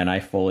true, and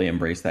I fully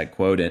embrace that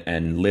quote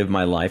and live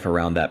my life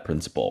around that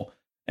principle,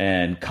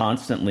 and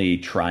constantly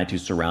try to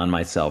surround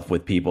myself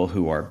with people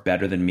who are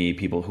better than me,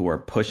 people who are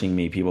pushing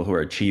me, people who are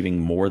achieving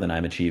more than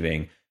I'm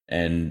achieving,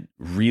 and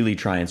really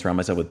try and surround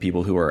myself with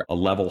people who are a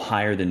level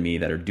higher than me,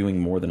 that are doing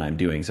more than I'm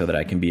doing, so that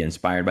I can be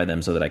inspired by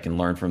them, so that I can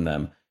learn from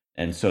them,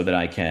 and so that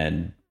I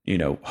can,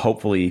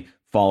 hopefully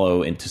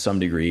follow into some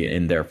degree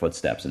in their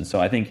footsteps. And so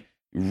I think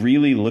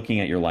really looking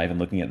at your life and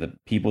looking at the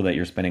people that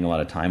you're spending a lot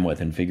of time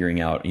with and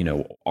figuring out,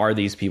 are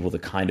these people the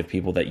kind of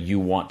people that you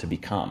want to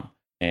become?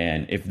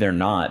 And if they're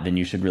not, then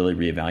you should really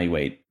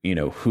reevaluate,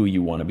 who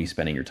you want to be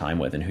spending your time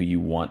with and who you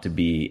want to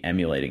be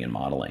emulating and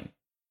modeling.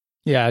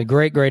 Yeah,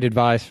 great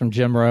advice from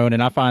Jim Rohn.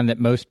 And I find that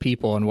most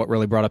people, and what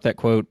really brought up that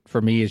quote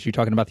for me is you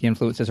talking about the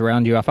influences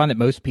around you. I find that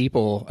most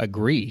people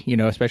agree,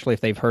 especially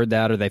if they've heard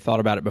that or they've thought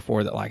about it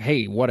before, that like,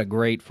 hey, what a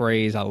great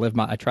phrase.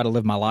 I try to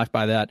live my life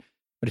by that.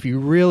 But if you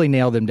really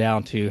nail them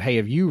down to, hey,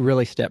 have you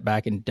really stepped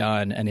back and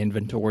done an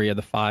inventory of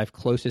the 5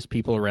 closest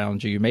people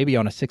around you, maybe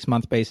on a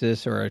 6-month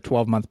basis or a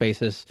 12-month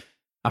basis,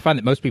 I find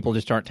that most people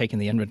just aren't taking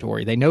the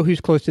inventory. They know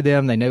who's close to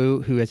them. They know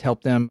who has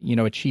helped them,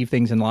 achieve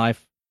things in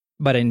life.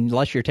 But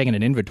unless you're taking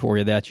an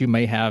inventory of that, you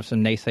may have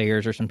some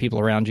naysayers or some people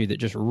around you that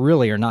just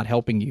really are not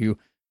helping you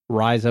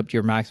rise up to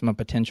your maximum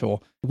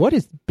potential. What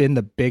has been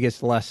the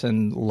biggest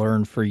lesson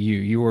learned for you?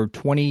 You were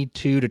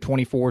 22 to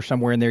 24,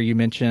 somewhere in there you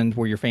mentioned,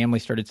 where your family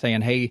started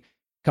saying, hey,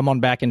 come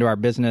on back into our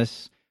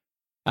business.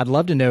 I'd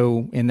love to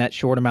know in that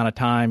short amount of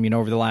time,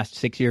 over the last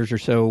 6 years or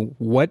so,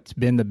 what's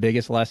been the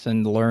biggest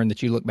lesson learned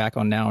that you look back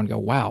on now and go,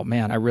 wow,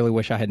 man, I really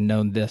wish I had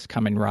known this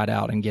coming right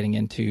out and getting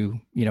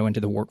into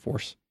the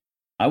workforce?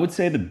 I would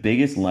say the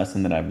biggest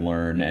lesson that I've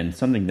learned, and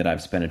something that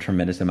I've spent a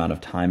tremendous amount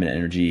of time and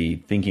energy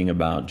thinking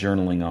about,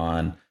 journaling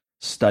on,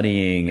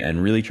 studying,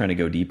 and really trying to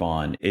go deep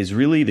on, is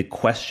really the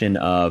question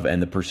of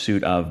and the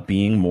pursuit of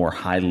being more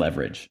high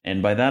leverage.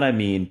 And by that, I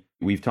mean,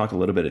 we've talked a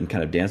little bit and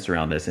kind of danced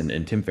around this,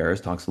 and Tim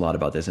Ferriss talks a lot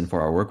about this in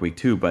 4-Hour Workweek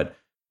too, but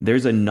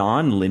there's a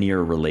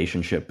non-linear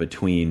relationship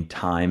between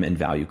time and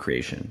value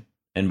creation.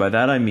 And by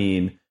that, I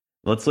mean,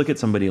 let's look at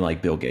somebody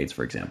like Bill Gates,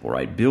 for example,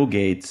 right? Bill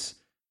Gates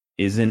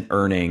isn't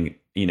earning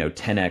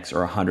 10x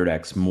or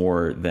 100x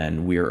more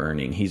than we're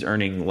earning. He's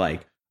earning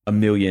like a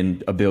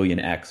billion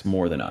X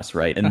more than us,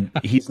 right? And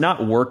he's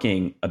not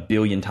working a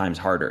billion times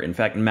harder. In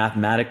fact,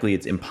 mathematically,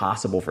 it's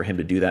impossible for him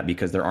to do that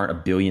because there aren't a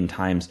billion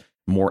times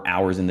more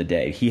hours in the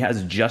day. He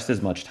has just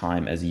as much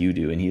time as you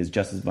do, and he has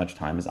just as much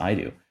time as I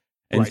do.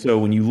 And so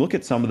when you look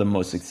at some of the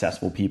most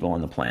successful people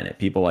on the planet,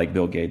 people like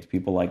Bill Gates,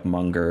 people like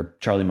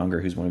Charlie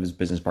Munger, who's one of his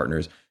business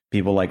partners,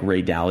 people like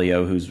Ray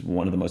Dalio, who's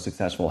one of the most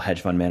successful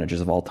hedge fund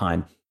managers of all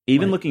time.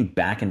 Even looking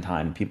back in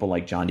time, people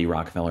like John D.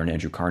 Rockefeller and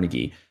Andrew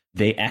Carnegie,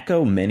 they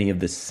echo many of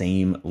the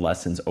same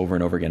lessons over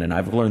and over again. And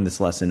I've learned this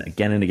lesson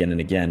again and again and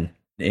again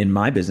in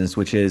my business,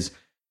 which is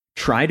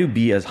try to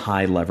be as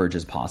high leverage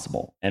as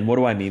possible. And what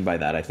do I mean by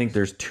that? I think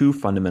there's two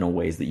fundamental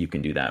ways that you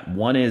can do that.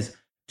 One is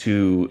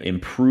to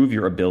improve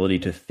your ability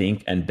to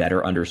think and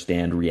better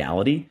understand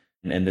reality.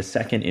 And the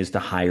second is to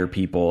hire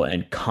people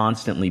and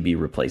constantly be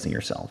replacing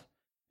yourself.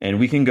 And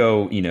we can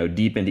go,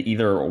 deep into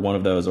either one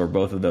of those or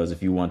both of those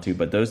if you want to.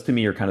 But those to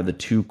me are kind of the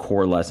two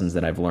core lessons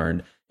that I've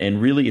learned.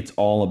 And really, it's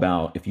all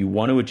about, if you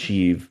want to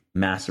achieve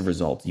massive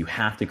results, you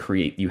have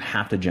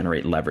to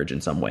generate leverage in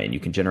some way. And you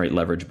can generate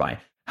leverage by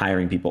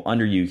hiring people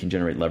under you. You can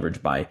generate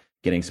leverage by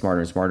getting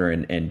smarter and smarter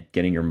and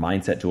getting your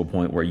mindset to a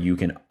point where you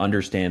can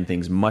understand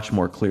things much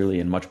more clearly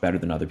and much better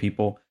than other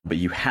people. But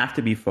you have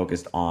to be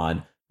focused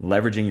on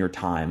leveraging your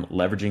time,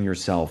 leveraging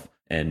yourself,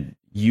 and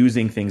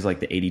using things like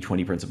the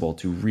 80-20 principle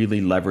to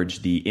really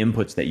leverage the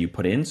inputs that you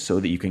put in so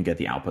that you can get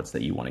the outputs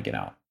that you want to get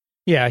out.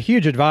 Yeah,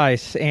 huge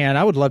advice. And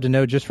I would love to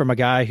know, just from a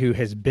guy who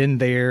has been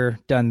there,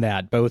 done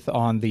that, both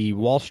on the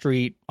Wall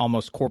Street,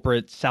 almost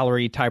corporate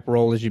salary type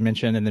role, as you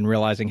mentioned, and then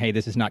realizing, hey,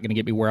 this is not going to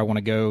get me where I want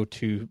to go,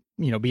 to,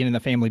 being in the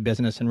family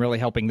business and really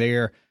helping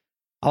there.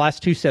 I'll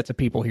ask two sets of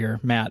people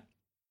here, Matt.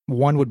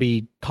 One would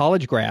be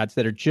college grads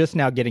that are just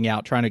now getting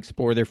out, trying to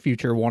explore their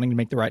future, wanting to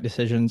make the right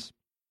decisions.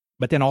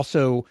 But then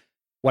also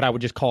what I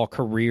would just call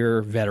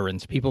career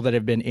veterans, people that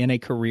have been in a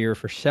career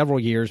for several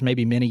years,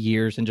 maybe many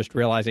years, and just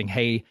realizing,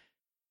 hey,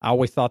 I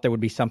always thought there would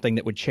be something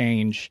that would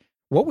change.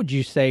 What would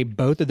you say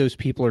both of those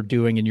people are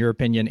doing, in your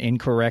opinion,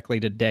 incorrectly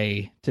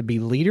today to be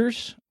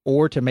leaders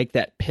or to make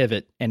that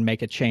pivot and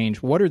make a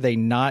change? What are they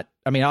not?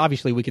 I mean,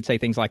 obviously, we could say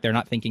things like they're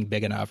not thinking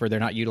big enough or they're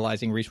not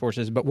utilizing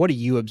resources. But what do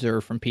you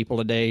observe from people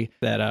today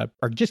that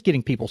are just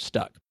getting people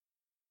stuck?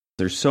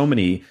 There's so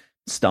many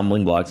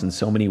stumbling blocks and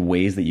so many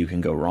ways that you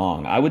can go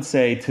wrong. I would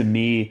say, to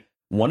me,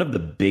 one of the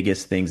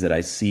biggest things that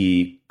I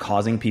see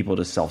causing people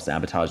to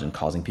self-sabotage and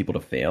causing people to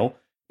fail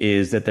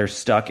is that they're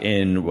stuck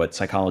in what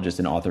psychologist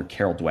and author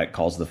Carol Dweck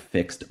calls the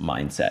fixed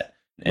mindset.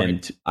 And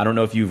right. I don't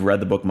know if you've read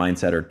the book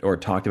Mindset or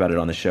talked about it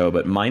on the show,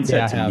 but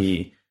Mindset to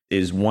me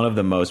is one of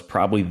the most,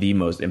 probably the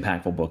most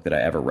impactful book that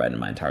I ever read in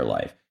my entire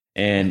life.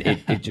 And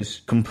it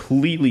just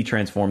completely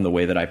transformed the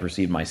way that I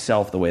perceived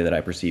myself, the way that I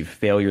perceived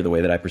failure, the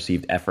way that I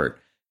perceived effort.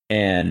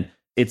 And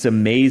it's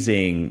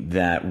amazing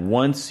that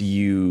once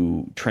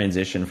you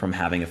transition from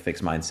having a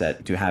fixed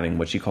mindset to having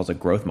what she calls a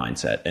growth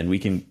mindset, and we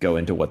can go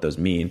into what those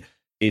mean,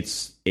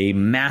 it's a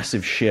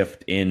massive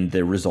shift in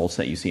the results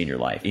that you see in your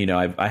life.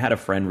 I had a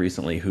friend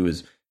recently who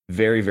was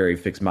very, very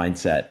fixed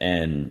mindset,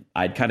 and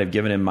I'd kind of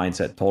given him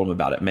mindset, told him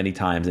about it many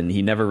times, and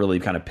he never really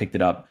kind of picked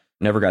it up,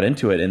 never got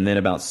into it. And then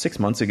about 6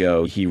 months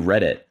ago, he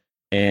read it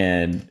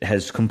and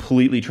has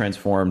completely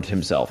transformed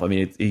himself. I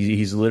mean,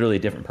 he's literally a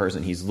different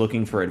person. He's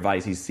looking for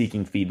advice. He's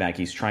seeking feedback.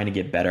 He's trying to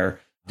get better,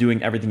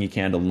 doing everything he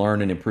can to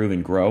learn and improve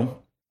and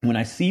grow. When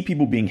I see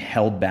people being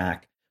held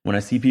back, when I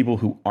see people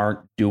who aren't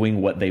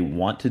doing what they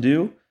want to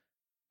do,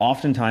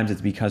 oftentimes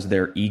it's because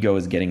their ego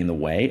is getting in the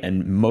way.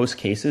 And most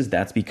cases,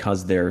 that's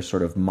because they're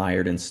sort of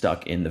mired and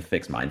stuck in the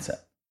fixed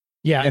mindset.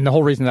 Yeah. And the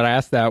whole reason that I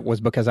asked that was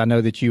because I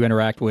know that you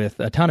interact with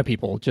a ton of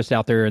people just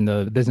out there in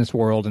the business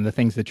world and the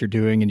things that you're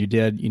doing. And you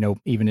did,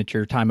 even at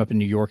your time up in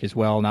New York as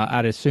well. Now,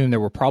 I'd assume there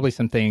were probably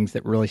some things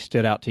that really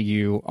stood out to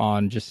you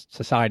on just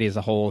society as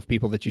a whole, of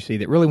people that you see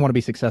that really want to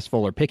be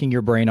successful or picking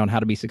your brain on how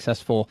to be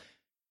successful.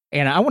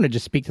 And I want to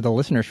just speak to the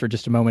listeners for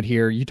just a moment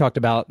here. You talked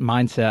about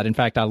mindset. In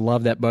fact, I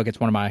love that book. It's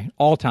one of my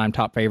all-time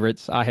top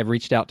favorites. I have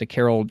reached out to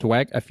Carol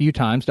Dweck a few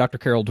times, Dr.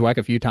 Carol Dweck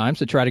a few times,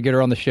 to try to get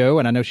her on the show.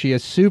 And I know she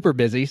is super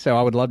busy, so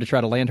I would love to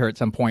try to land her at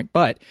some point.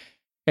 But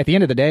at the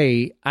end of the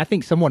day, I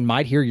think someone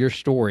might hear your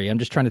story. I'm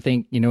just trying to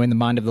think, in the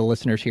mind of the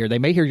listeners here. They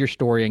may hear your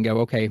story and go,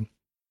 okay,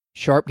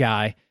 sharp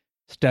guy,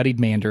 studied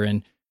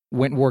Mandarin,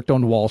 went and worked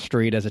on Wall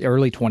Street as an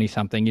early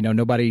 20-something.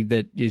 Nobody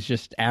that is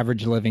just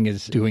average living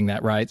is doing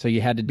that, right? So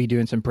you had to be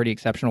doing some pretty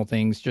exceptional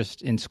things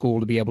just in school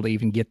to be able to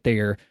even get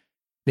there.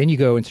 Then you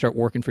go and start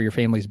working for your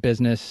family's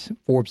business,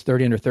 Forbes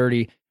 30 under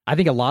 30. I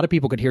think a lot of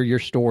people could hear your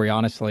story,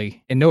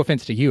 honestly, and no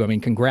offense to you. I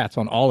mean, congrats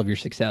on all of your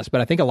success, but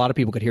I think a lot of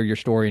people could hear your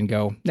story and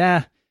go,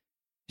 nah,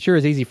 sure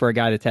is easy for a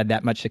guy that's had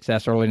that much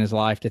success early in his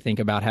life to think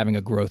about having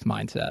a growth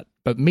mindset.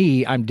 But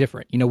me, I'm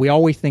different. We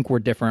always think we're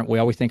different. We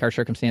always think our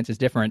circumstance is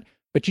different.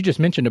 But you just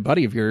mentioned a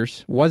buddy of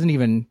yours wasn't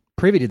even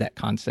privy to that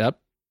concept.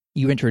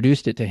 You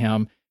introduced it to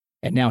him,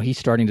 and now he's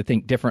starting to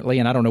think differently.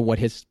 And I don't know what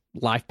his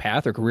life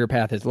path or career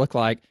path has looked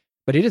like,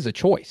 but it is a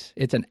choice.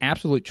 It's an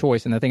absolute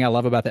choice. And the thing I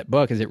love about that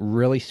book is it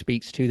really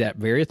speaks to that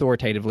very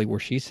authoritatively, where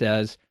she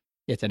says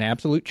it's an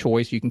absolute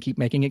choice. You can keep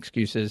making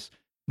excuses,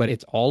 but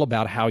it's all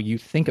about how you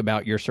think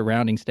about your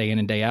surroundings day in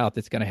and day out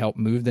that's going to help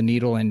move the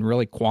needle in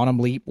really quantum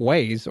leap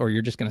ways, or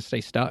you're just going to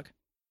stay stuck.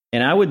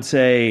 And I would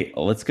say,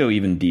 let's go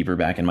even deeper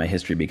back in my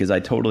history, because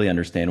I totally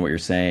understand what you're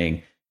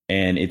saying.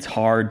 And it's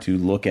hard to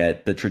look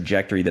at the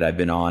trajectory that I've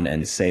been on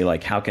and say,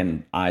 like, how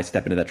can I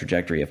step into that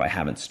trajectory if I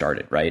haven't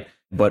started, right?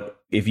 But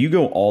if you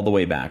go all the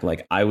way back,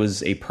 like I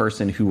was a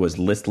person who was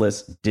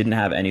listless, didn't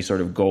have any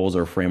sort of goals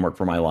or framework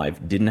for my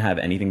life, didn't have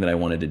anything that I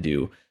wanted to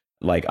do.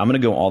 Like I'm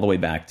going to go all the way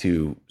back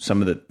to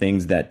some of the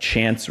things that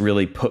chance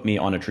really put me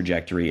on a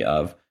trajectory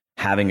of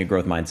having a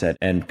growth mindset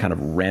and kind of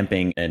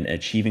ramping and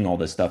achieving all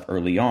this stuff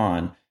early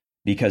on,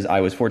 because I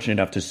was fortunate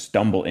enough to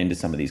stumble into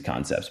some of these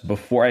concepts.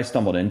 Before I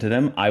stumbled into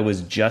them, I was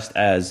just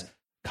as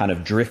kind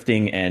of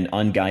drifting and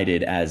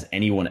unguided as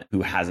anyone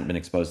who hasn't been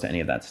exposed to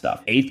any of that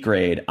stuff. 8th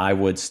grade, I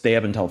would stay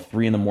up until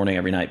 3 a.m.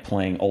 every night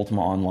playing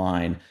Ultima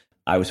Online.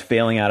 I was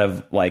failing out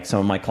of like some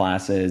of my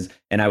classes,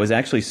 and I was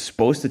actually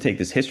supposed to take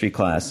this history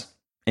class,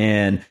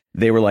 and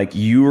they were like,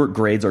 your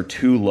grades are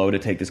too low to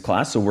take this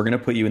class, so we're going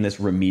to put you in this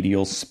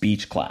remedial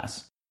speech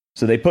class.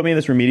 So they put me in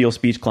this remedial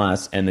speech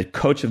class, and the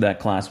coach of that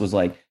class was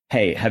like,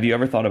 hey, have you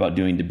ever thought about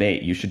doing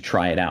debate? You should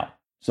try it out.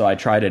 So I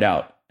tried it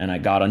out and I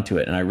got onto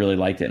it and I really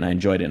liked it and I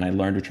enjoyed it and I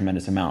learned a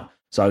tremendous amount.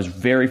 So I was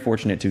very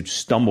fortunate to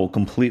stumble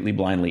completely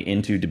blindly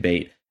into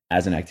debate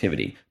as an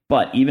activity.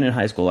 But even in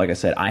high school, like I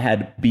said, I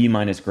had B-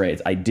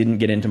 grades. I didn't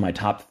get into my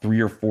top 3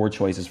 or 4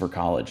 choices for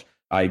college.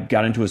 I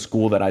got into a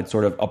school that I'd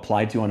sort of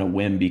applied to on a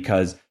whim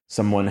because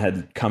someone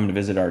had come to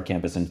visit our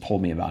campus and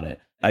told me about it.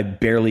 I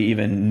barely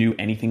even knew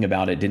anything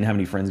about it, didn't have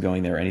any friends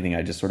going there or anything.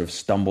 I just sort of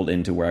stumbled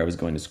into where I was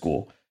going to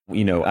school.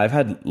 You know, I've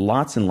had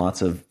lots and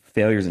lots of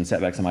failures and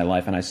setbacks in my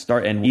life.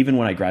 And even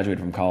when I graduated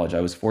from college,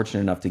 I was fortunate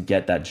enough to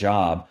get that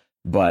job.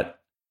 But,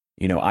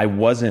 you know, I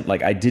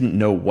didn't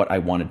know what I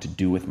wanted to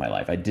do with my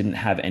life. I didn't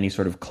have any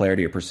sort of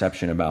clarity or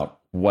perception about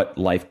what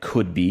life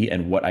could be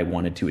and what I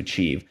wanted to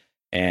achieve.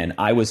 And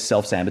I was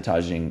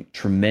self-sabotaging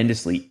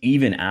tremendously,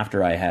 even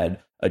after I had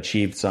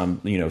achieved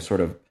some, you know, sort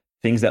of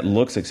things that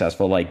look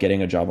successful, like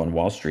getting a job on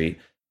Wall Street,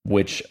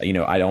 which, you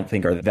know, I don't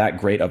think are that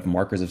great of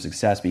markers of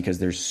success, because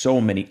there's so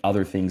many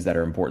other things that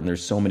are important.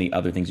 There's so many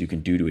other things you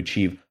can do to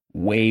achieve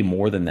way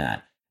more than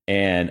that.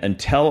 And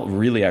until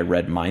really I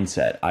read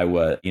Mindset, I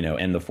was, you know,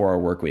 and the 4 Hour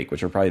Work Week,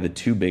 which are probably the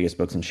 2 biggest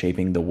books in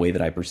shaping the way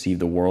that I perceive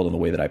the world and the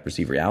way that I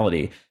perceive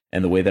reality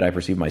and the way that I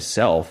perceive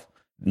myself.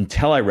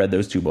 Until I read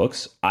those 2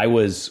 books,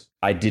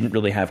 I didn't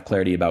really have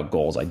clarity about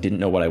goals. I didn't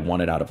know what I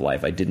wanted out of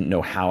life. I didn't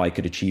know how I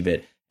could achieve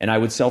it. And I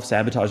would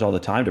self-sabotage all the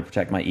time to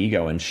protect my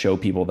ego and show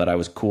people that I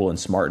was cool and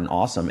smart and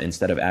awesome,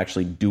 instead of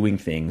actually doing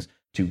things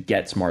to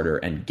get smarter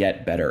and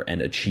get better and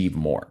achieve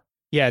more.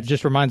 Yeah, it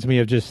just reminds me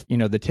of just, you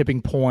know, The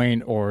Tipping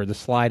Point or The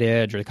Slight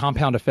Edge or The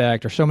Compound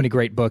Effect, or so many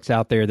great books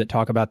out there that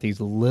talk about these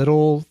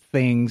little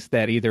things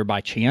that either by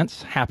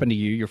chance happen to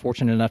you, you're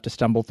fortunate enough to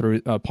stumble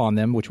through upon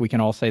them, which we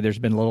can all say there's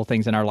been little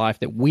things in our life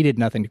that we did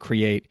nothing to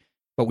create,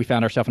 but we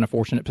found ourselves in a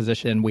fortunate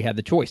position. We had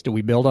the choice. Do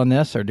we build on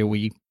this, or do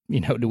we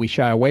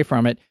shy away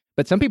from it?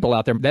 But some people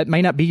out there, that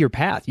may not be your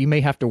path. You may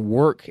have to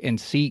work and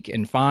seek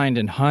and find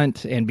and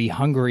hunt and be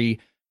hungry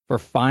for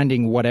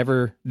finding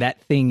whatever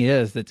that thing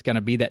is that's going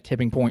to be that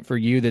tipping point for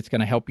you, that's going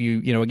to help you,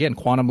 you know, again,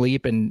 quantum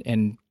leap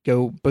and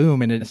go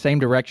boom in the same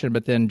direction,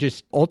 but then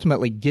just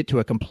ultimately get to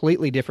a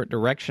completely different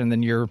direction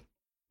than you're,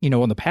 you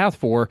know, on the path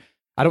for.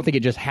 I don't think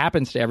it just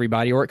happens to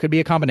everybody, or it could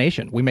be a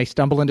combination. We may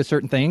stumble into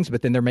certain things,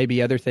 but then there may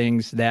be other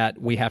things that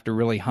we have to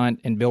really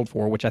hunt and build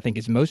for, which I think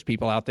is most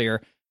people out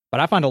there. But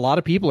I find a lot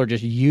of people are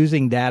just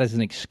using that as an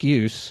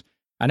excuse.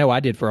 I know I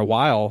did for a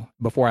while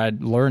before I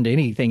learned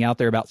anything out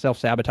there about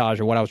self-sabotage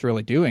or what I was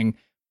really doing,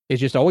 is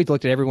just always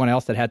looked at everyone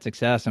else that had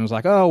success and was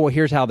like, oh, well,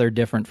 here's how they're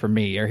different from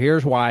me, or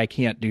here's why I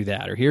can't do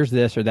that, or here's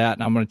this or that.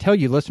 And I'm going to tell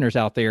you listeners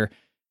out there,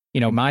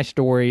 you know, my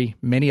story,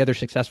 many other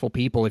successful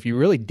people, if you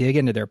really dig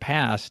into their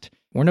past,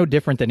 we're no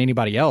different than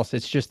anybody else.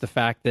 It's just the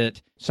fact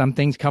that some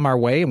things come our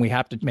way and we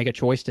have to make a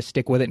choice to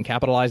stick with it and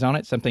capitalize on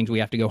it. Some things we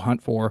have to go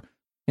hunt for.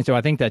 And so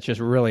I think that's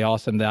just really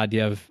awesome, the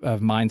idea of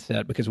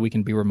mindset, because we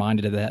can be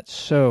reminded of that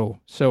so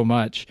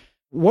much.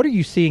 What are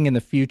you seeing in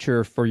the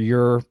future for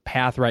your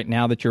path right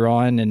now that you're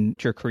on and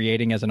you're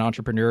creating as an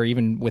entrepreneur,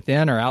 even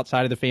within or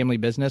outside of the family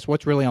business?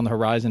 What's really on the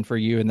horizon for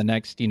you in the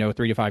next, 3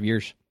 to 5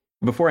 years?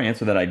 Before I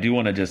answer that, I do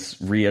want to just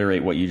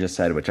reiterate what you just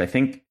said, which I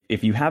think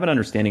if you have an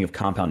understanding of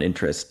compound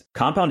interest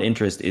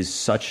is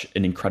such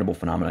an incredible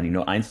phenomenon. You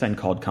know, Einstein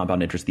called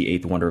compound interest the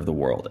 8th wonder of the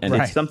world. And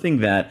It's something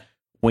that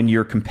when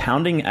you're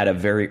compounding at a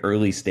very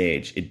early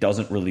stage, it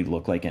doesn't really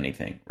look like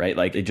anything, right?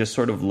 Like it just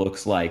sort of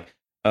looks like,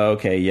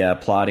 okay, yeah,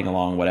 plodding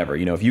along, whatever.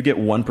 You know, if you get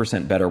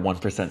 1% better,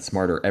 1%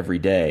 smarter every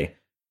day,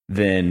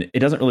 then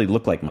it doesn't really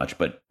look like much.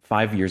 But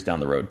 5 years down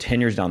the road,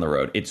 10 years down the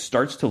road, it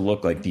starts to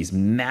look like these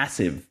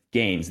massive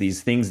gains,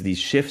 these things, these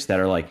shifts that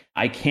are like,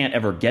 I can't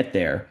ever get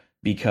there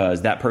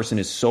because that person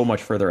is so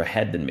much further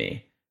ahead than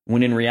me.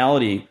 When in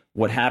reality,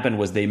 what happened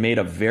was they made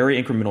a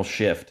very incremental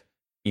shift,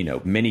 you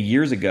know, many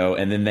years ago,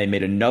 and then they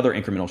made another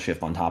incremental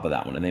shift on top of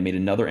that one, and they made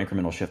another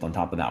incremental shift on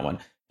top of that one.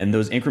 And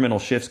those incremental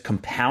shifts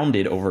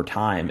compounded over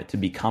time to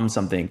become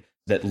something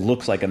that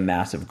looks like a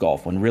massive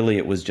gulf, when really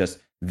it was just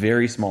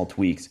very small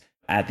tweaks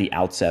at the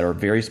outset, or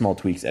very small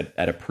tweaks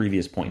at a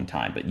previous point in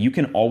time. But you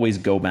can always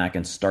go back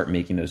and start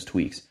making those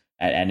tweaks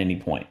at any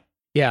point.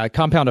 Yeah,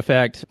 compound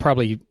effect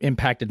probably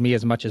impacted me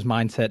as much as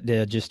mindset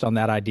did, just on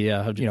that idea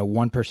of,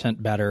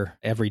 1% better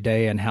every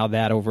day, and how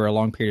that over a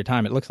long period of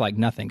time, it looks like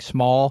nothing.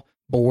 Small,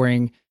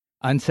 boring,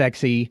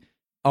 unsexy,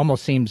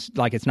 almost seems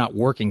like it's not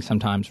working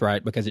sometimes,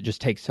 right? Because it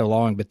just takes so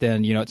long. But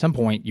then, at some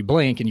point you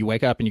blink and you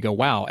wake up and you go,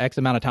 wow, X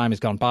amount of time has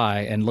gone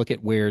by, and look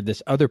at where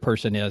this other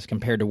person is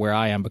compared to where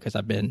I am, because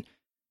I've been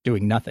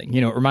doing nothing.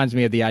 It reminds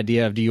me of the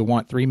idea of, do you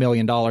want $3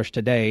 million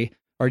today,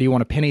 or do you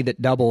want a penny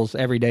that doubles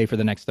every day for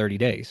the next 30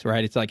 days,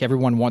 right? It's like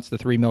everyone wants the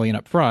 3 million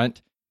up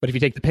front, but if you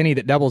take the penny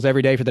that doubles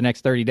every day for the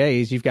next 30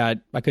 days, you've got,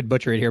 I could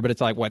butcher it here, but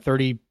it's like, what,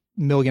 $30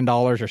 million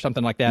or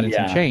something like that, and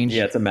some change.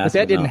 Yeah, it's a massive But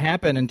that didn't amount.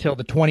 happen until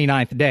the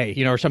 29th day,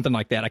 or something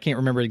like that. I can't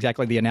remember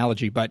exactly the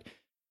analogy, but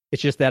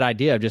it's just that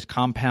idea of just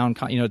compound,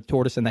 the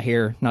tortoise and the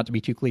hare, not to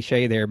be too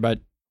cliche there. But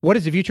what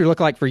does the future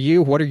look like for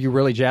you? What are you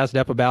really jazzed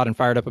up about and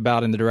fired up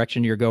about in the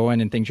direction you're going,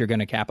 and things you're going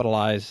to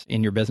capitalize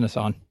in your business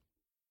on?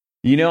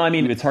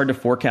 It's hard to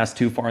forecast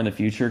too far in the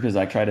future, because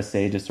I try to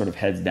stay just sort of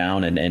heads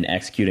down and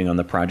executing on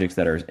the projects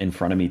that are in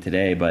front of me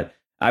today. But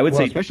I would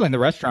say, especially in the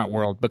restaurant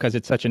world, because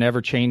it's such an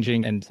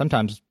ever-changing and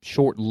sometimes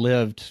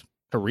short-lived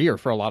career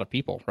for a lot of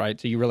people, right?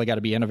 So you really got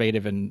to be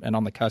innovative and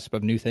on the cusp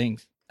of new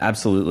things.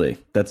 absolutely,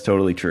 that's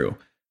totally true.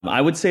 I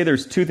would say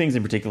there's two things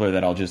in particular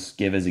that I'll just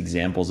give as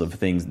examples of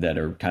things that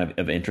are kind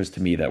of interest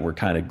to me that we're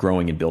kind of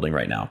growing and building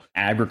right now.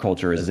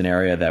 Agriculture is an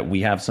area that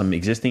we have some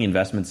existing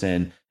investments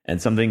in, and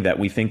something that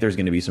we think there's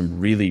going to be some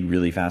really,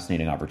 really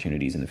fascinating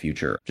opportunities in the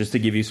future. Just to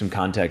give you some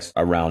context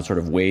around sort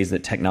of ways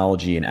that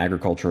technology and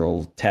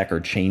agricultural tech are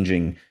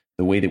changing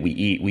the way that we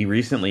eat, we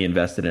recently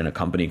invested in a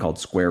company called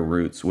Square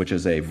Roots, which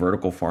is a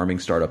vertical farming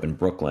startup in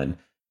Brooklyn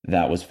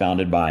that was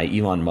founded by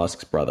Elon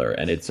Musk's brother.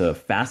 And it's a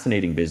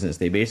fascinating business.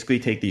 They basically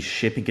take these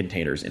shipping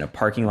containers in a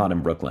parking lot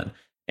in Brooklyn,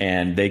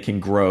 and they can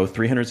grow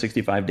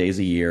 365 days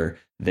a year.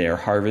 They're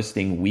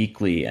harvesting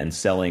weekly and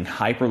selling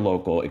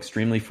hyper-local,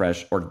 extremely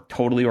fresh, or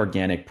totally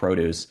organic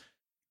produce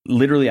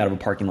literally out of a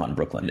parking lot in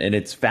Brooklyn. And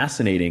it's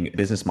fascinating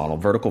business model.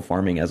 Vertical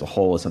farming as a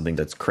whole is something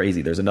that's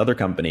crazy. There's another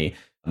company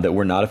that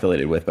we're not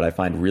affiliated with, but I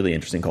find really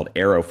interesting, called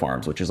Arrow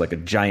Farms, which is like a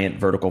giant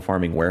vertical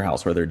farming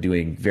warehouse where they're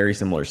doing very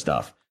similar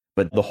stuff.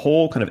 But the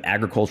whole kind of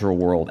agricultural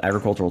world,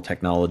 agricultural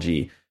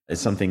technology,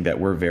 is something that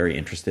we're very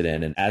interested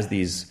in. And as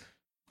these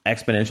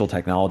exponential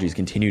technologies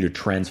continue to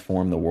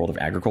transform the world of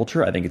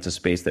agriculture, I think it's a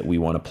space that we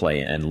want to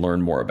play and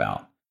learn more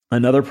about.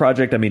 Another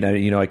project, I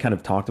kind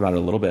of talked about it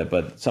a little bit,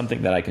 but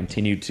something that I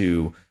continue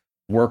to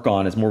work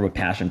on is more of a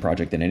passion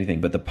project than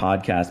anything. But the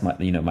podcast,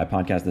 my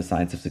podcast, The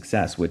Science of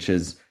Success, which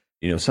is,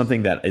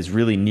 something that is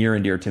really near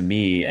and dear to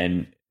me.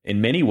 And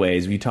in many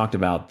ways, we talked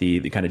about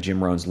the kind of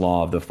Jim Rohn's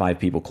law of the 5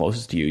 people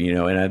closest to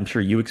you, and I'm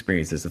sure you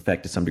experience this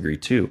effect to some degree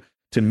too.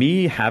 To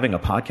me, having a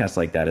podcast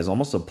like that is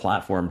almost a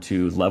platform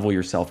to level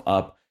yourself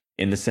up,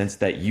 in the sense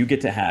that you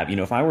get to have,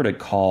 if I were to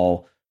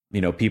call,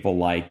 people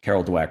like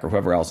Carol Dweck or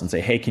whoever else and say,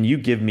 hey, can you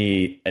give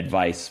me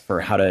advice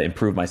for how to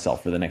improve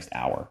myself for the next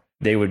hour?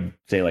 They would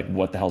say, like,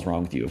 what the hell's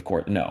wrong with you? Of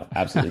course, no,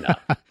 absolutely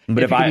not.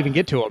 But if I even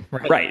get to them,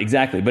 right,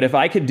 exactly. But if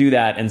I could do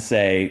that and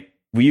say,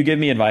 will you give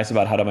me advice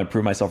about how to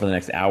improve myself for the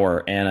next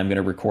hour? And I'm going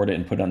to record it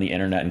and put it on the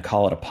internet and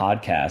call it a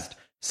podcast.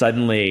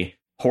 Suddenly,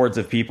 hordes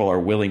of people are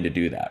willing to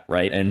do that,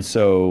 right? And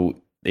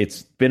so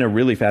it's been a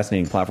really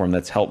fascinating platform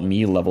that's helped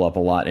me level up a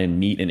lot and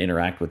meet and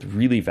interact with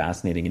really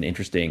fascinating and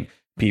interesting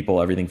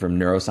people, everything from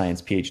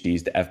neuroscience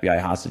PhDs to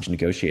FBI hostage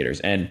negotiators.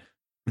 And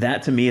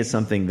that to me is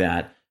something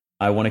that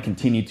I want to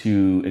continue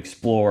to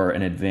explore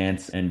and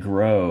advance and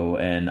grow.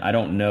 And I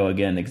don't know,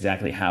 again,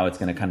 exactly how it's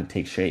going to kind of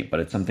take shape,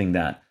 but it's something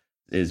that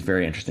is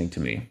very interesting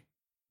to me.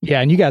 Yeah,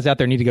 and you guys out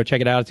there need to go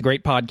check it out. It's a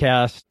great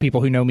podcast.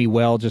 People who know me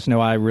well just know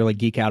I really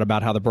geek out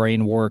about how the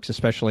brain works,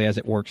 especially as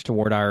it works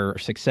toward our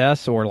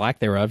success or lack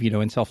thereof,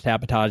 in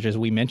self-sabotage, as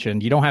we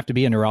mentioned. You don't have to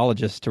be a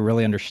neurologist to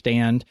really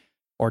understand,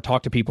 or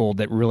talk to people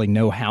that really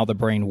know how the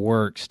brain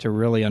works to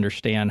really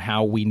understand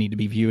how we need to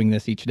be viewing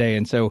this each day.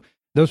 And so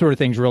those sort of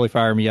things really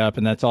fire me up,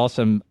 and that's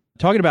awesome.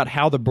 Talking about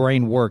how the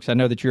brain works, I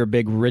know that you're a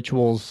big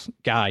rituals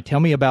guy.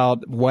 Tell me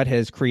about what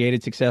has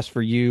created success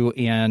for you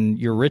in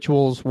your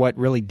rituals, what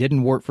really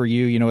didn't work for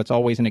you. It's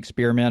always an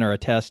experiment or a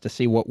test to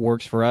see what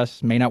works for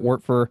us, may not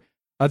work for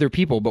other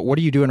people, but what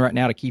are you doing right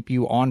now to keep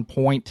you on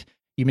point?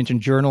 You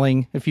mentioned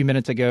journaling a few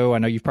minutes ago. I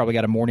know you've probably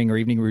got a morning or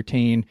evening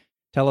routine.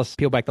 Tell us,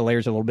 peel back the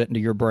layers a little bit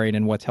into your brain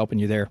and what's helping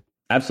you there.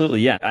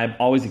 Absolutely, yeah. I'm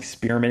always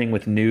experimenting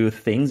with new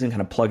things and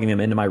kind of plugging them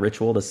into my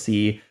ritual to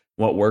see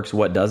what works,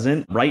 what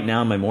doesn't. Right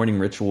now, my morning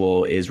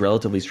ritual is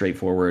relatively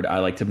straightforward. I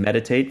like to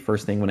meditate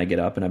first thing when I get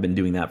up, and I've been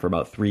doing that for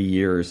about 3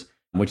 years,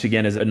 which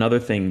again is another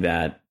thing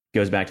that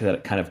goes back to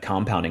that kind of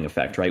compounding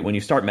effect, right? When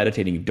you start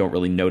meditating, you don't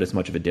really notice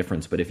much of a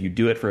difference, but if you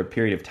do it for a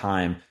period of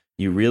time,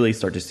 you really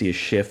start to see a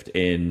shift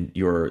in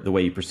the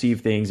way you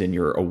perceive things and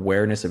your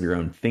awareness of your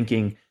own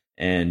thinking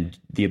and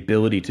the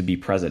ability to be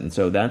present. And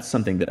so that's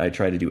something that I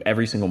try to do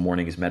every single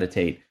morning, is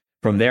meditate.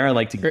 From there, I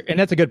like to... And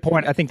that's a good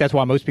point. I think that's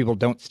why most people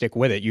don't stick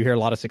with it. You hear a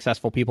lot of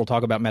successful people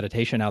talk about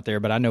meditation out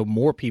there, but I know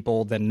more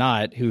people than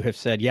not who have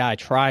said, yeah, I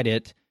tried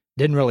it,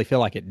 didn't really feel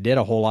like it did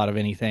a whole lot of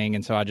anything.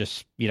 And so I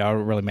just, I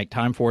don't really make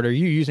time for it. Are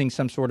you using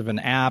some sort of an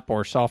app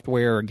or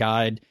software or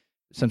guide,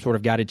 some sort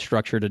of guided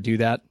structure to do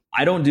that?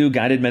 I don't do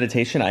guided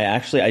meditation.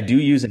 I do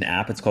use an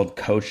app. It's called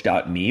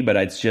coach.me, but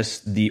it's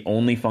just the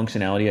only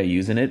functionality I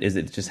use in it is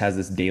it just has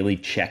this daily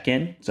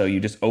check-in. So you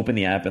just open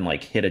the app and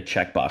like hit a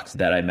checkbox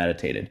that I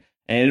meditated.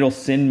 And it'll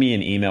send me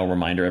an email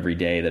reminder every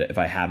day that if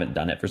I haven't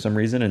done it for some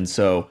reason. And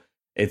so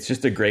it's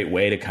just a great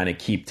way to kind of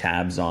keep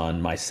tabs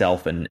on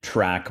myself and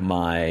track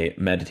my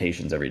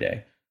meditations every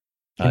day.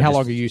 And how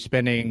long are you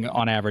spending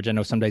on average? I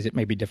know some days it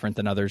may be different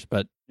than others,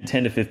 but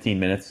 10 to 15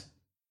 minutes.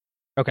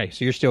 Okay,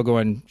 so you're still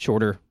going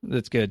shorter.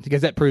 That's good,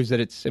 because that proves that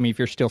if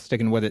you're still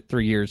sticking with it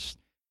 3 years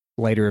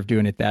later of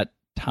doing it that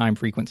time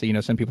frequency,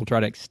 some people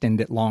try to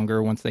extend it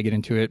longer once they get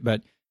into it,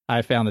 but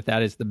I found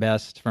that is the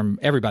best from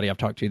everybody I've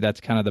talked to. That's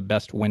kind of the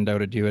best window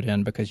to do it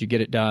in, because you get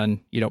it done.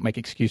 You don't make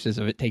excuses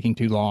of it taking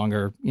too long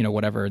or,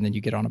 whatever, and then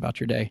you get on about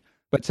your day.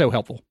 But so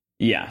helpful.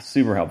 Yeah,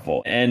 super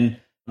helpful. And,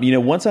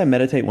 once I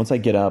meditate, once I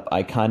get up,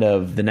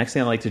 the next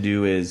thing I like to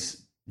do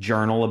is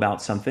journal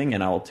about something,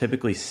 and I'll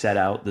typically set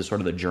out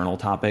the journal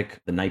topic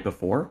the night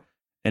before.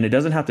 And it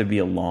doesn't have to be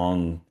a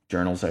long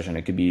journal session.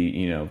 It could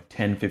be,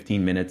 10,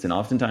 15 minutes. And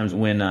oftentimes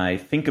when I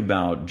think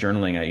about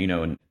journaling,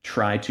 and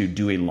try to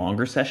do a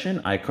longer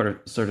session, I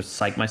sort of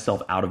psych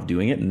myself out of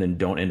doing it and then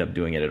don't end up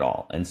doing it at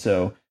all. And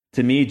so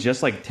to me,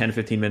 just like 10,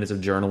 15 minutes of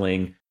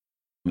journaling,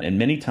 and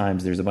many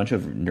times there's a bunch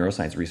of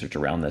neuroscience research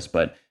around this,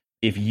 but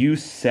if you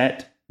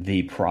set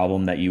the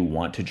problem that you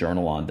want to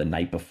journal on the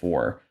night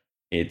before,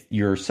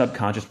 your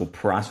subconscious will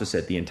process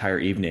it the entire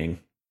evening.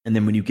 And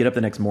then when you get up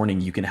the next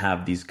morning, you can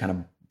have these kind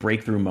of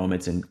breakthrough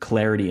moments and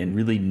clarity and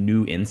really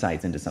new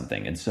insights into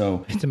something. And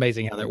so it's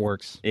amazing how that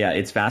works. Yeah,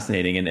 it's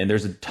fascinating. And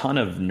there's a ton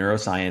of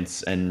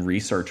neuroscience and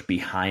research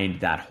behind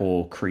that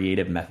whole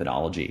creative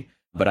methodology.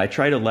 But I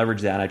try to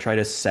leverage that. I try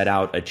to set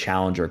out a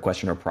challenge or a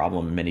question or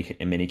problem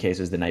in many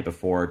cases the night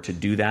before to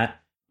do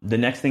that. The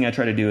next thing I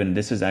try to do, and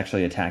this is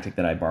actually a tactic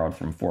that I borrowed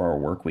from 4 Hour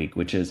Workweek,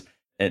 which is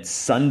at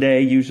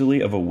Sunday, usually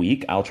of a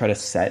week, I'll try to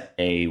set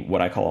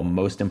what I call a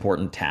most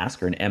important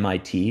task, or an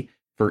MIT,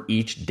 for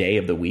each day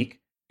of the week.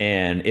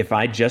 And if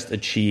I just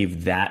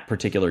achieve that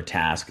particular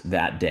task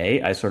that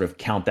day, I sort of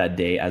count that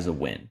day as a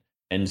win.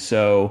 And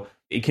so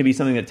it can be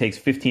something that takes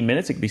 15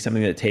 minutes. It could be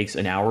something that takes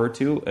an hour or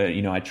two.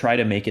 I try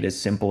to make it as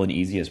simple and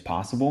easy as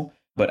possible.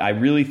 But I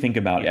really think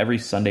about every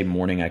Sunday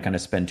morning, I kind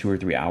of spend 2 or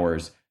 3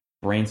 hours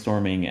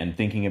brainstorming and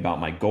thinking about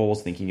my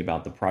goals, thinking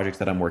about the projects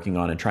that I'm working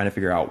on, and trying to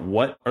figure out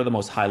what are the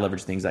most high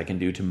leverage things I can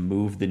do to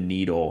move the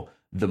needle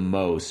the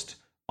most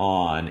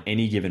on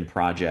any given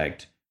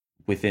project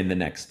within the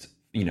next,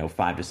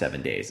 5 to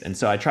 7 days. And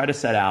so I try to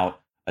set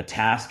out a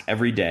task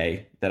every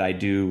day that I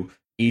do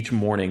each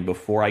morning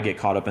before I get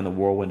caught up in the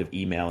whirlwind of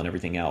email and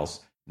everything else.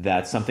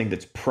 That's something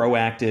that's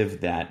proactive,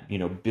 that,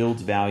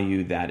 builds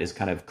value, that is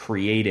kind of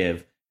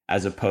creative,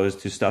 as opposed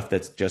to stuff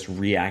that's just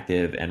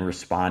reactive and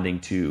responding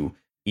to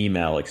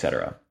email,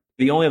 etc.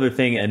 The only other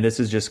thing, and this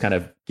is just kind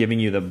of giving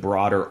you the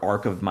broader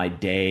arc of my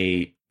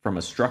day from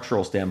a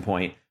structural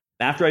standpoint,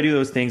 after I do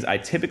those things, I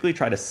typically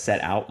try to set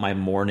out my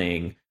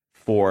morning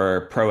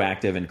for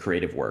proactive and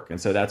creative work.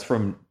 And so that's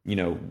from,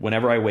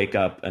 whenever I wake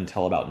up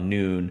until about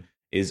noon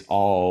is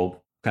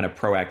all kind of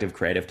proactive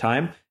creative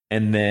time.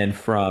 And then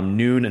from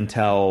noon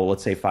until,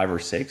 let's say, 5 or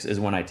 6 is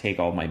when I take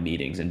all of my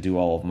meetings and do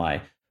all of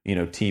my,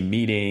 team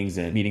meetings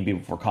and meeting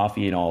people for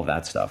coffee and all of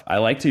that stuff. I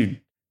like to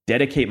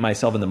dedicate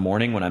myself in the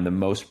morning when I'm the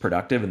most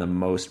productive and the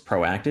most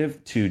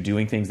proactive to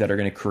doing things that are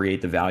going to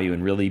create the value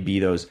and really be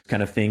those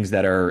kind of things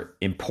that are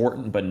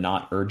important but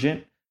not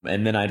urgent.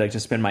 And then I'd like to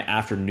spend my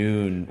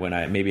afternoon when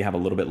I maybe have a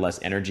little bit less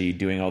energy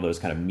doing all those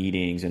kind of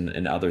meetings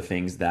and other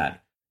things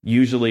that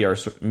usually are,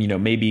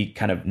 maybe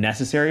kind of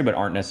necessary but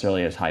aren't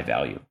necessarily as high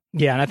value.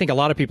 Yeah, and I think a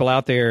lot of people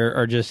out there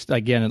are just,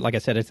 again, like I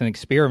said, it's an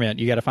experiment.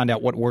 You got to find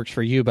out what works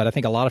for you. But I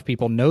think a lot of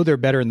people know they're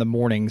better in the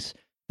mornings.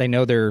 They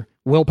know their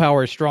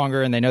willpower is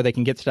stronger, and they know they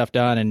can get stuff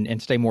done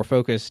and stay more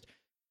focused.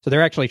 So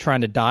they're actually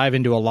trying to dive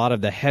into a lot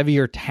of the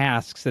heavier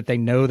tasks that they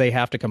know they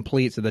have to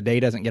complete so the day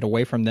doesn't get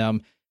away from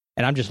them.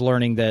 And I'm just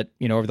learning that,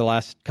 over the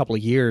last couple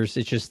of years,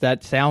 it's just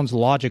that sounds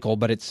logical,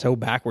 but it's so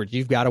backwards.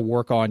 You've got to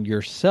work on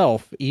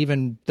yourself,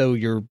 even though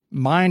your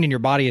mind and your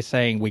body is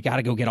saying, we got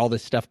to go get all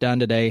this stuff done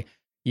today.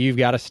 You've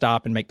got to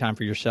stop and make time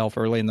for yourself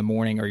early in the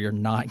morning, or you're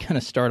not going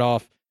to start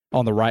off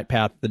on the right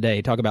path of the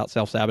day. Talk about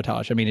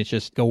self-sabotage. I mean, it's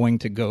just going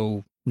to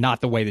go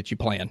not the way that you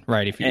plan,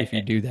 right? If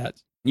you do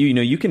that.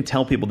 You can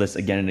tell people this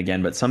again and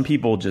again, but some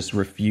people just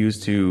refuse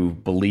to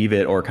believe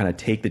it or kind of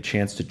take the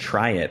chance to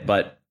try it.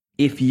 But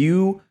if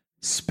you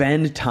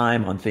spend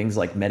time on things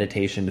like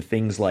meditation,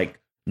 things like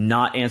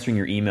not answering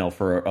your email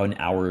for an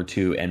hour or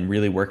two and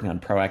really working on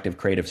proactive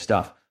creative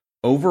stuff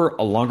over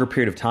a longer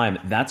period of time,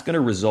 that's going to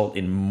result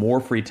in more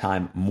free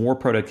time, more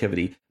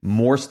productivity,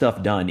 more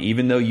stuff done,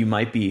 even though you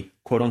might be,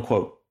 quote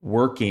unquote,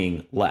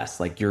 working less.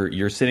 Like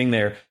you're sitting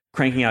there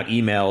cranking out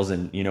emails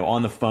and,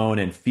 on the phone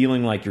and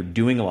feeling like you're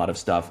doing a lot of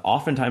stuff.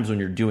 Oftentimes when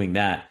you're doing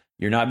that,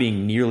 you're not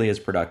being nearly as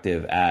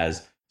productive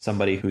as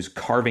somebody who's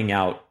carving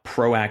out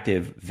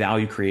proactive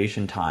value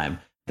creation time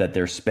that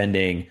they're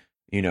spending,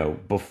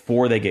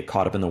 before they get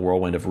caught up in the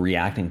whirlwind of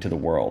reacting to the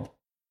world.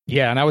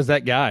 Yeah, and I was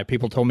that guy.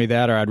 People told me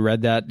that, or I'd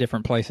read that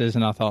different places,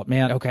 and I thought,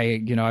 man, okay,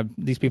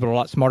 these people are a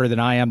lot smarter than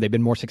I am. They've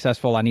been more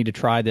successful. I need to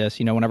try this,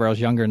 whenever I was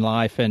younger in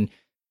life. And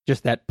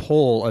just that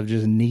pull of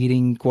just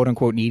needing, quote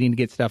unquote, needing to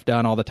get stuff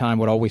done all the time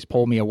would always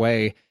pull me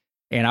away.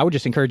 And I would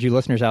just encourage you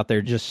listeners out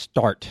there, just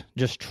start,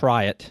 just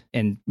try it,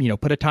 and,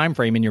 put a time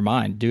frame in your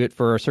mind. Do it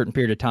for a certain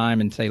period of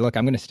time and say, look,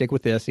 I'm going to stick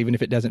with this, even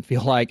if it doesn't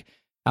feel like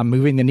I'm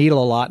moving the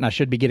needle a lot and I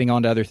should be getting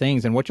on to other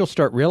things. And what you'll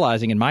start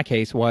realizing, in my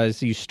case,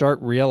 was you start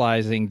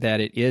realizing that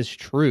it is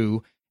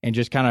true, and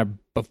just kind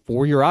of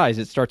before your eyes,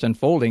 it starts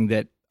unfolding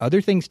that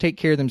other things take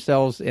care of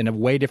themselves in a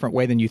way different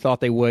way than you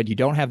thought they would. You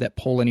don't have that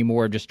pull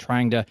anymore of just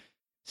trying to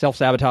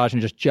self-sabotage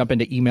and just jump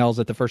into emails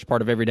at the first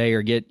part of every day,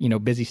 or get,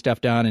 busy stuff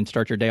done and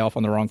start your day off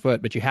on the wrong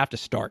foot. But you have to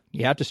start.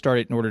 You have to start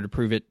it in order to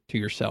prove it to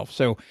yourself.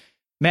 So,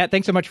 Matt,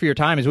 thanks so much for your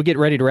time. As we get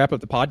ready to wrap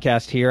up the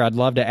podcast here, I'd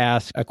love to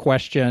ask a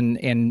question.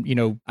 And,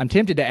 I'm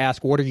tempted to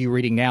ask, what are you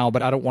reading now?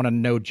 But I don't want to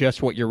know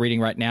just what you're reading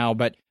right now.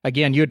 But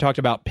again, you had talked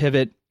about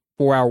Pivot,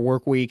 4-Hour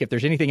Work Week. If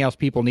there's anything else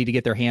people need to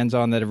get their hands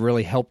on that have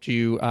really helped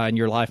you in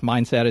your life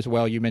mindset as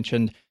well, you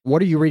mentioned,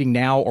 what are you reading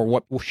now, or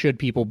what should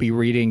people be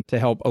reading to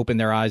help open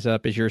their eyes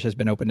up as yours has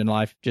been opened in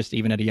life, just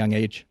even at a young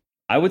age?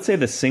 I would say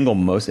the single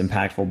most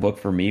impactful book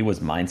for me was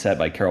Mindset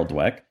by Carol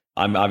Dweck.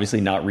 I'm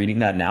obviously not reading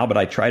that now, but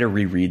I try to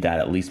reread that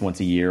at least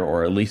once a year,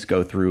 or at least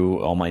go through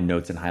all my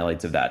notes and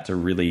highlights of that to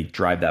really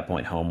drive that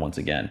point home once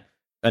again.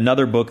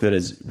 Another book that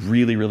is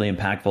really, really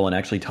impactful and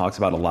actually talks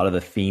about a lot of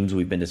the themes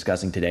we've been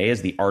discussing today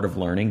is The Art of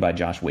Learning by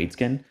Josh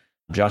Waitzkin.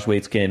 Josh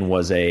Waitzkin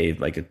was a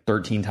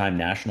 13-time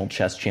national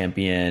chess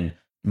champion,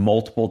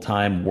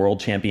 multiple-time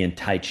world champion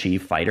Tai Chi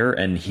fighter,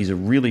 and he's a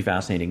really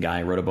fascinating guy.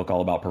 He wrote a book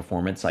all about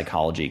performance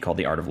psychology called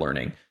The Art of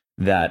Learning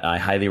that I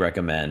highly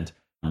recommend.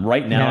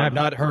 Right now, I've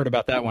not heard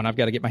about that one. I've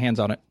got to get my hands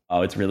on it.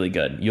 Oh, it's really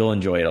good. You'll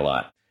enjoy it a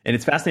lot. And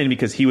it's fascinating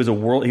because he was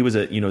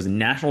a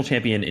national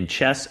champion in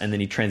chess, and then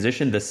he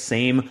transitioned the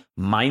same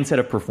mindset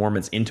of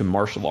performance into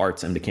martial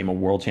arts and became a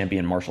world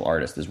champion martial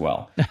artist as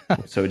well.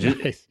 So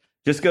it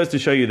just goes to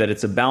show you that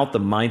it's about the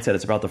mindset,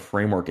 it's about the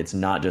framework. It's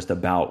not just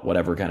about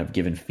whatever kind of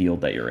given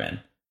field that you're in.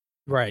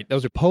 Right.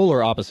 Those are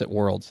polar opposite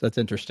worlds. That's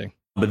interesting.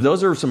 But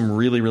those are some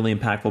really, really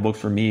impactful books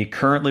for me.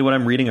 Currently, what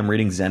I'm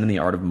reading Zen and the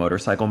Art of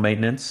Motorcycle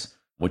Maintenance,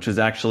 which is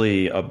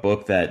actually a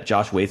book that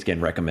Josh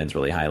Waitzkin recommends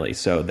really highly.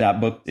 So that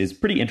book is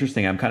pretty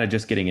interesting. I'm kind of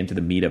just getting into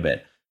the meat of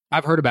it.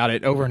 I've heard about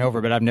it over and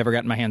over, but I've never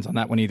gotten my hands on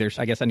that one either.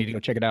 So I guess I need to go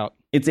check it out.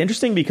 It's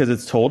interesting because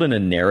it's told in a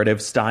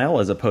narrative style,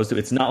 as opposed to,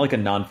 it's not like a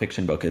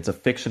nonfiction book. It's a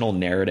fictional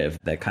narrative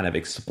that kind of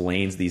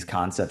explains these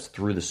concepts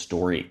through the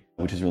story,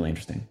 which is really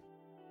interesting.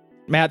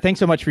 Matt, thanks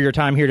so much for your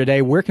time here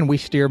today. Where can we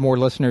steer more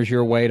listeners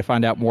your way to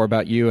find out more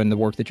about you and the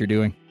work that you're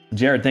doing?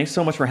 Jared, thanks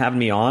so much for having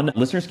me on.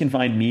 Listeners can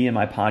find me and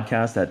my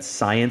podcast at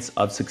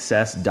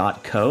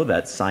scienceofsuccess.co.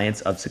 That's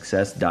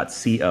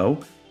scienceofsuccess.co.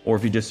 Or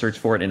if you just search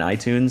for it in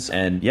iTunes.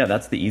 And yeah,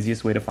 that's the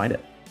easiest way to find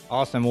it.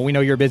 Awesome. Well, we know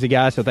you're a busy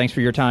guy, so thanks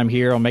for your time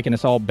here on making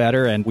us all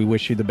better. And we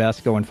wish you the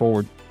best going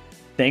forward.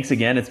 Thanks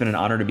again. It's been an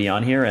honor to be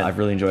on here, and I've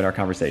really enjoyed our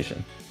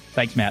conversation.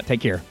 Thanks, Matt.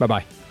 Take care.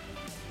 Bye-bye.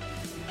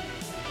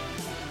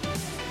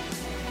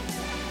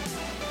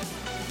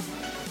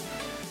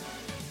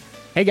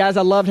 Hey guys,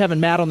 I loved having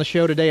Matt on the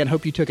show today and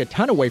hope you took a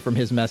ton away from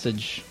his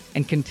message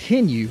and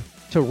continue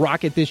to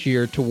rock it this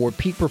year toward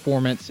peak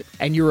performance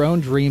and your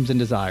own dreams and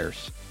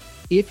desires.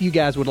 If you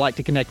guys would like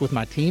to connect with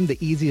my team, the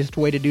easiest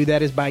way to do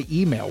that is by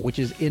email, which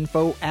is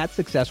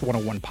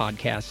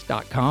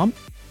info@success101podcast.com.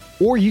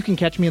 Or you can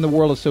catch me in the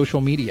world of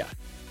social media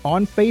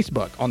on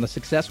Facebook, on the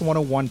Success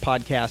 101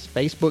 Podcast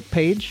Facebook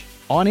page,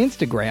 on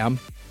Instagram,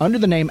 under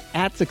the name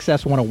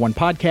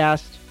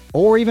 @Success101Podcast,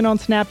 or even on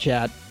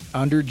Snapchat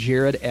under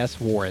Jared S.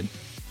 Warren.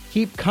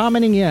 Keep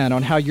commenting in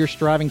on how you're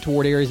striving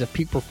toward areas of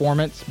peak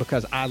performance,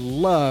 because I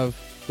love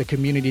the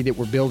community that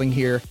we're building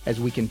here as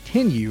we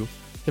continue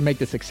to make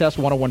the Success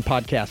 101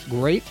 podcast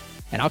great.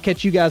 And I'll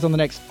catch you guys on the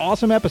next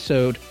awesome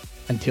episode.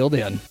 Until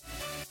then.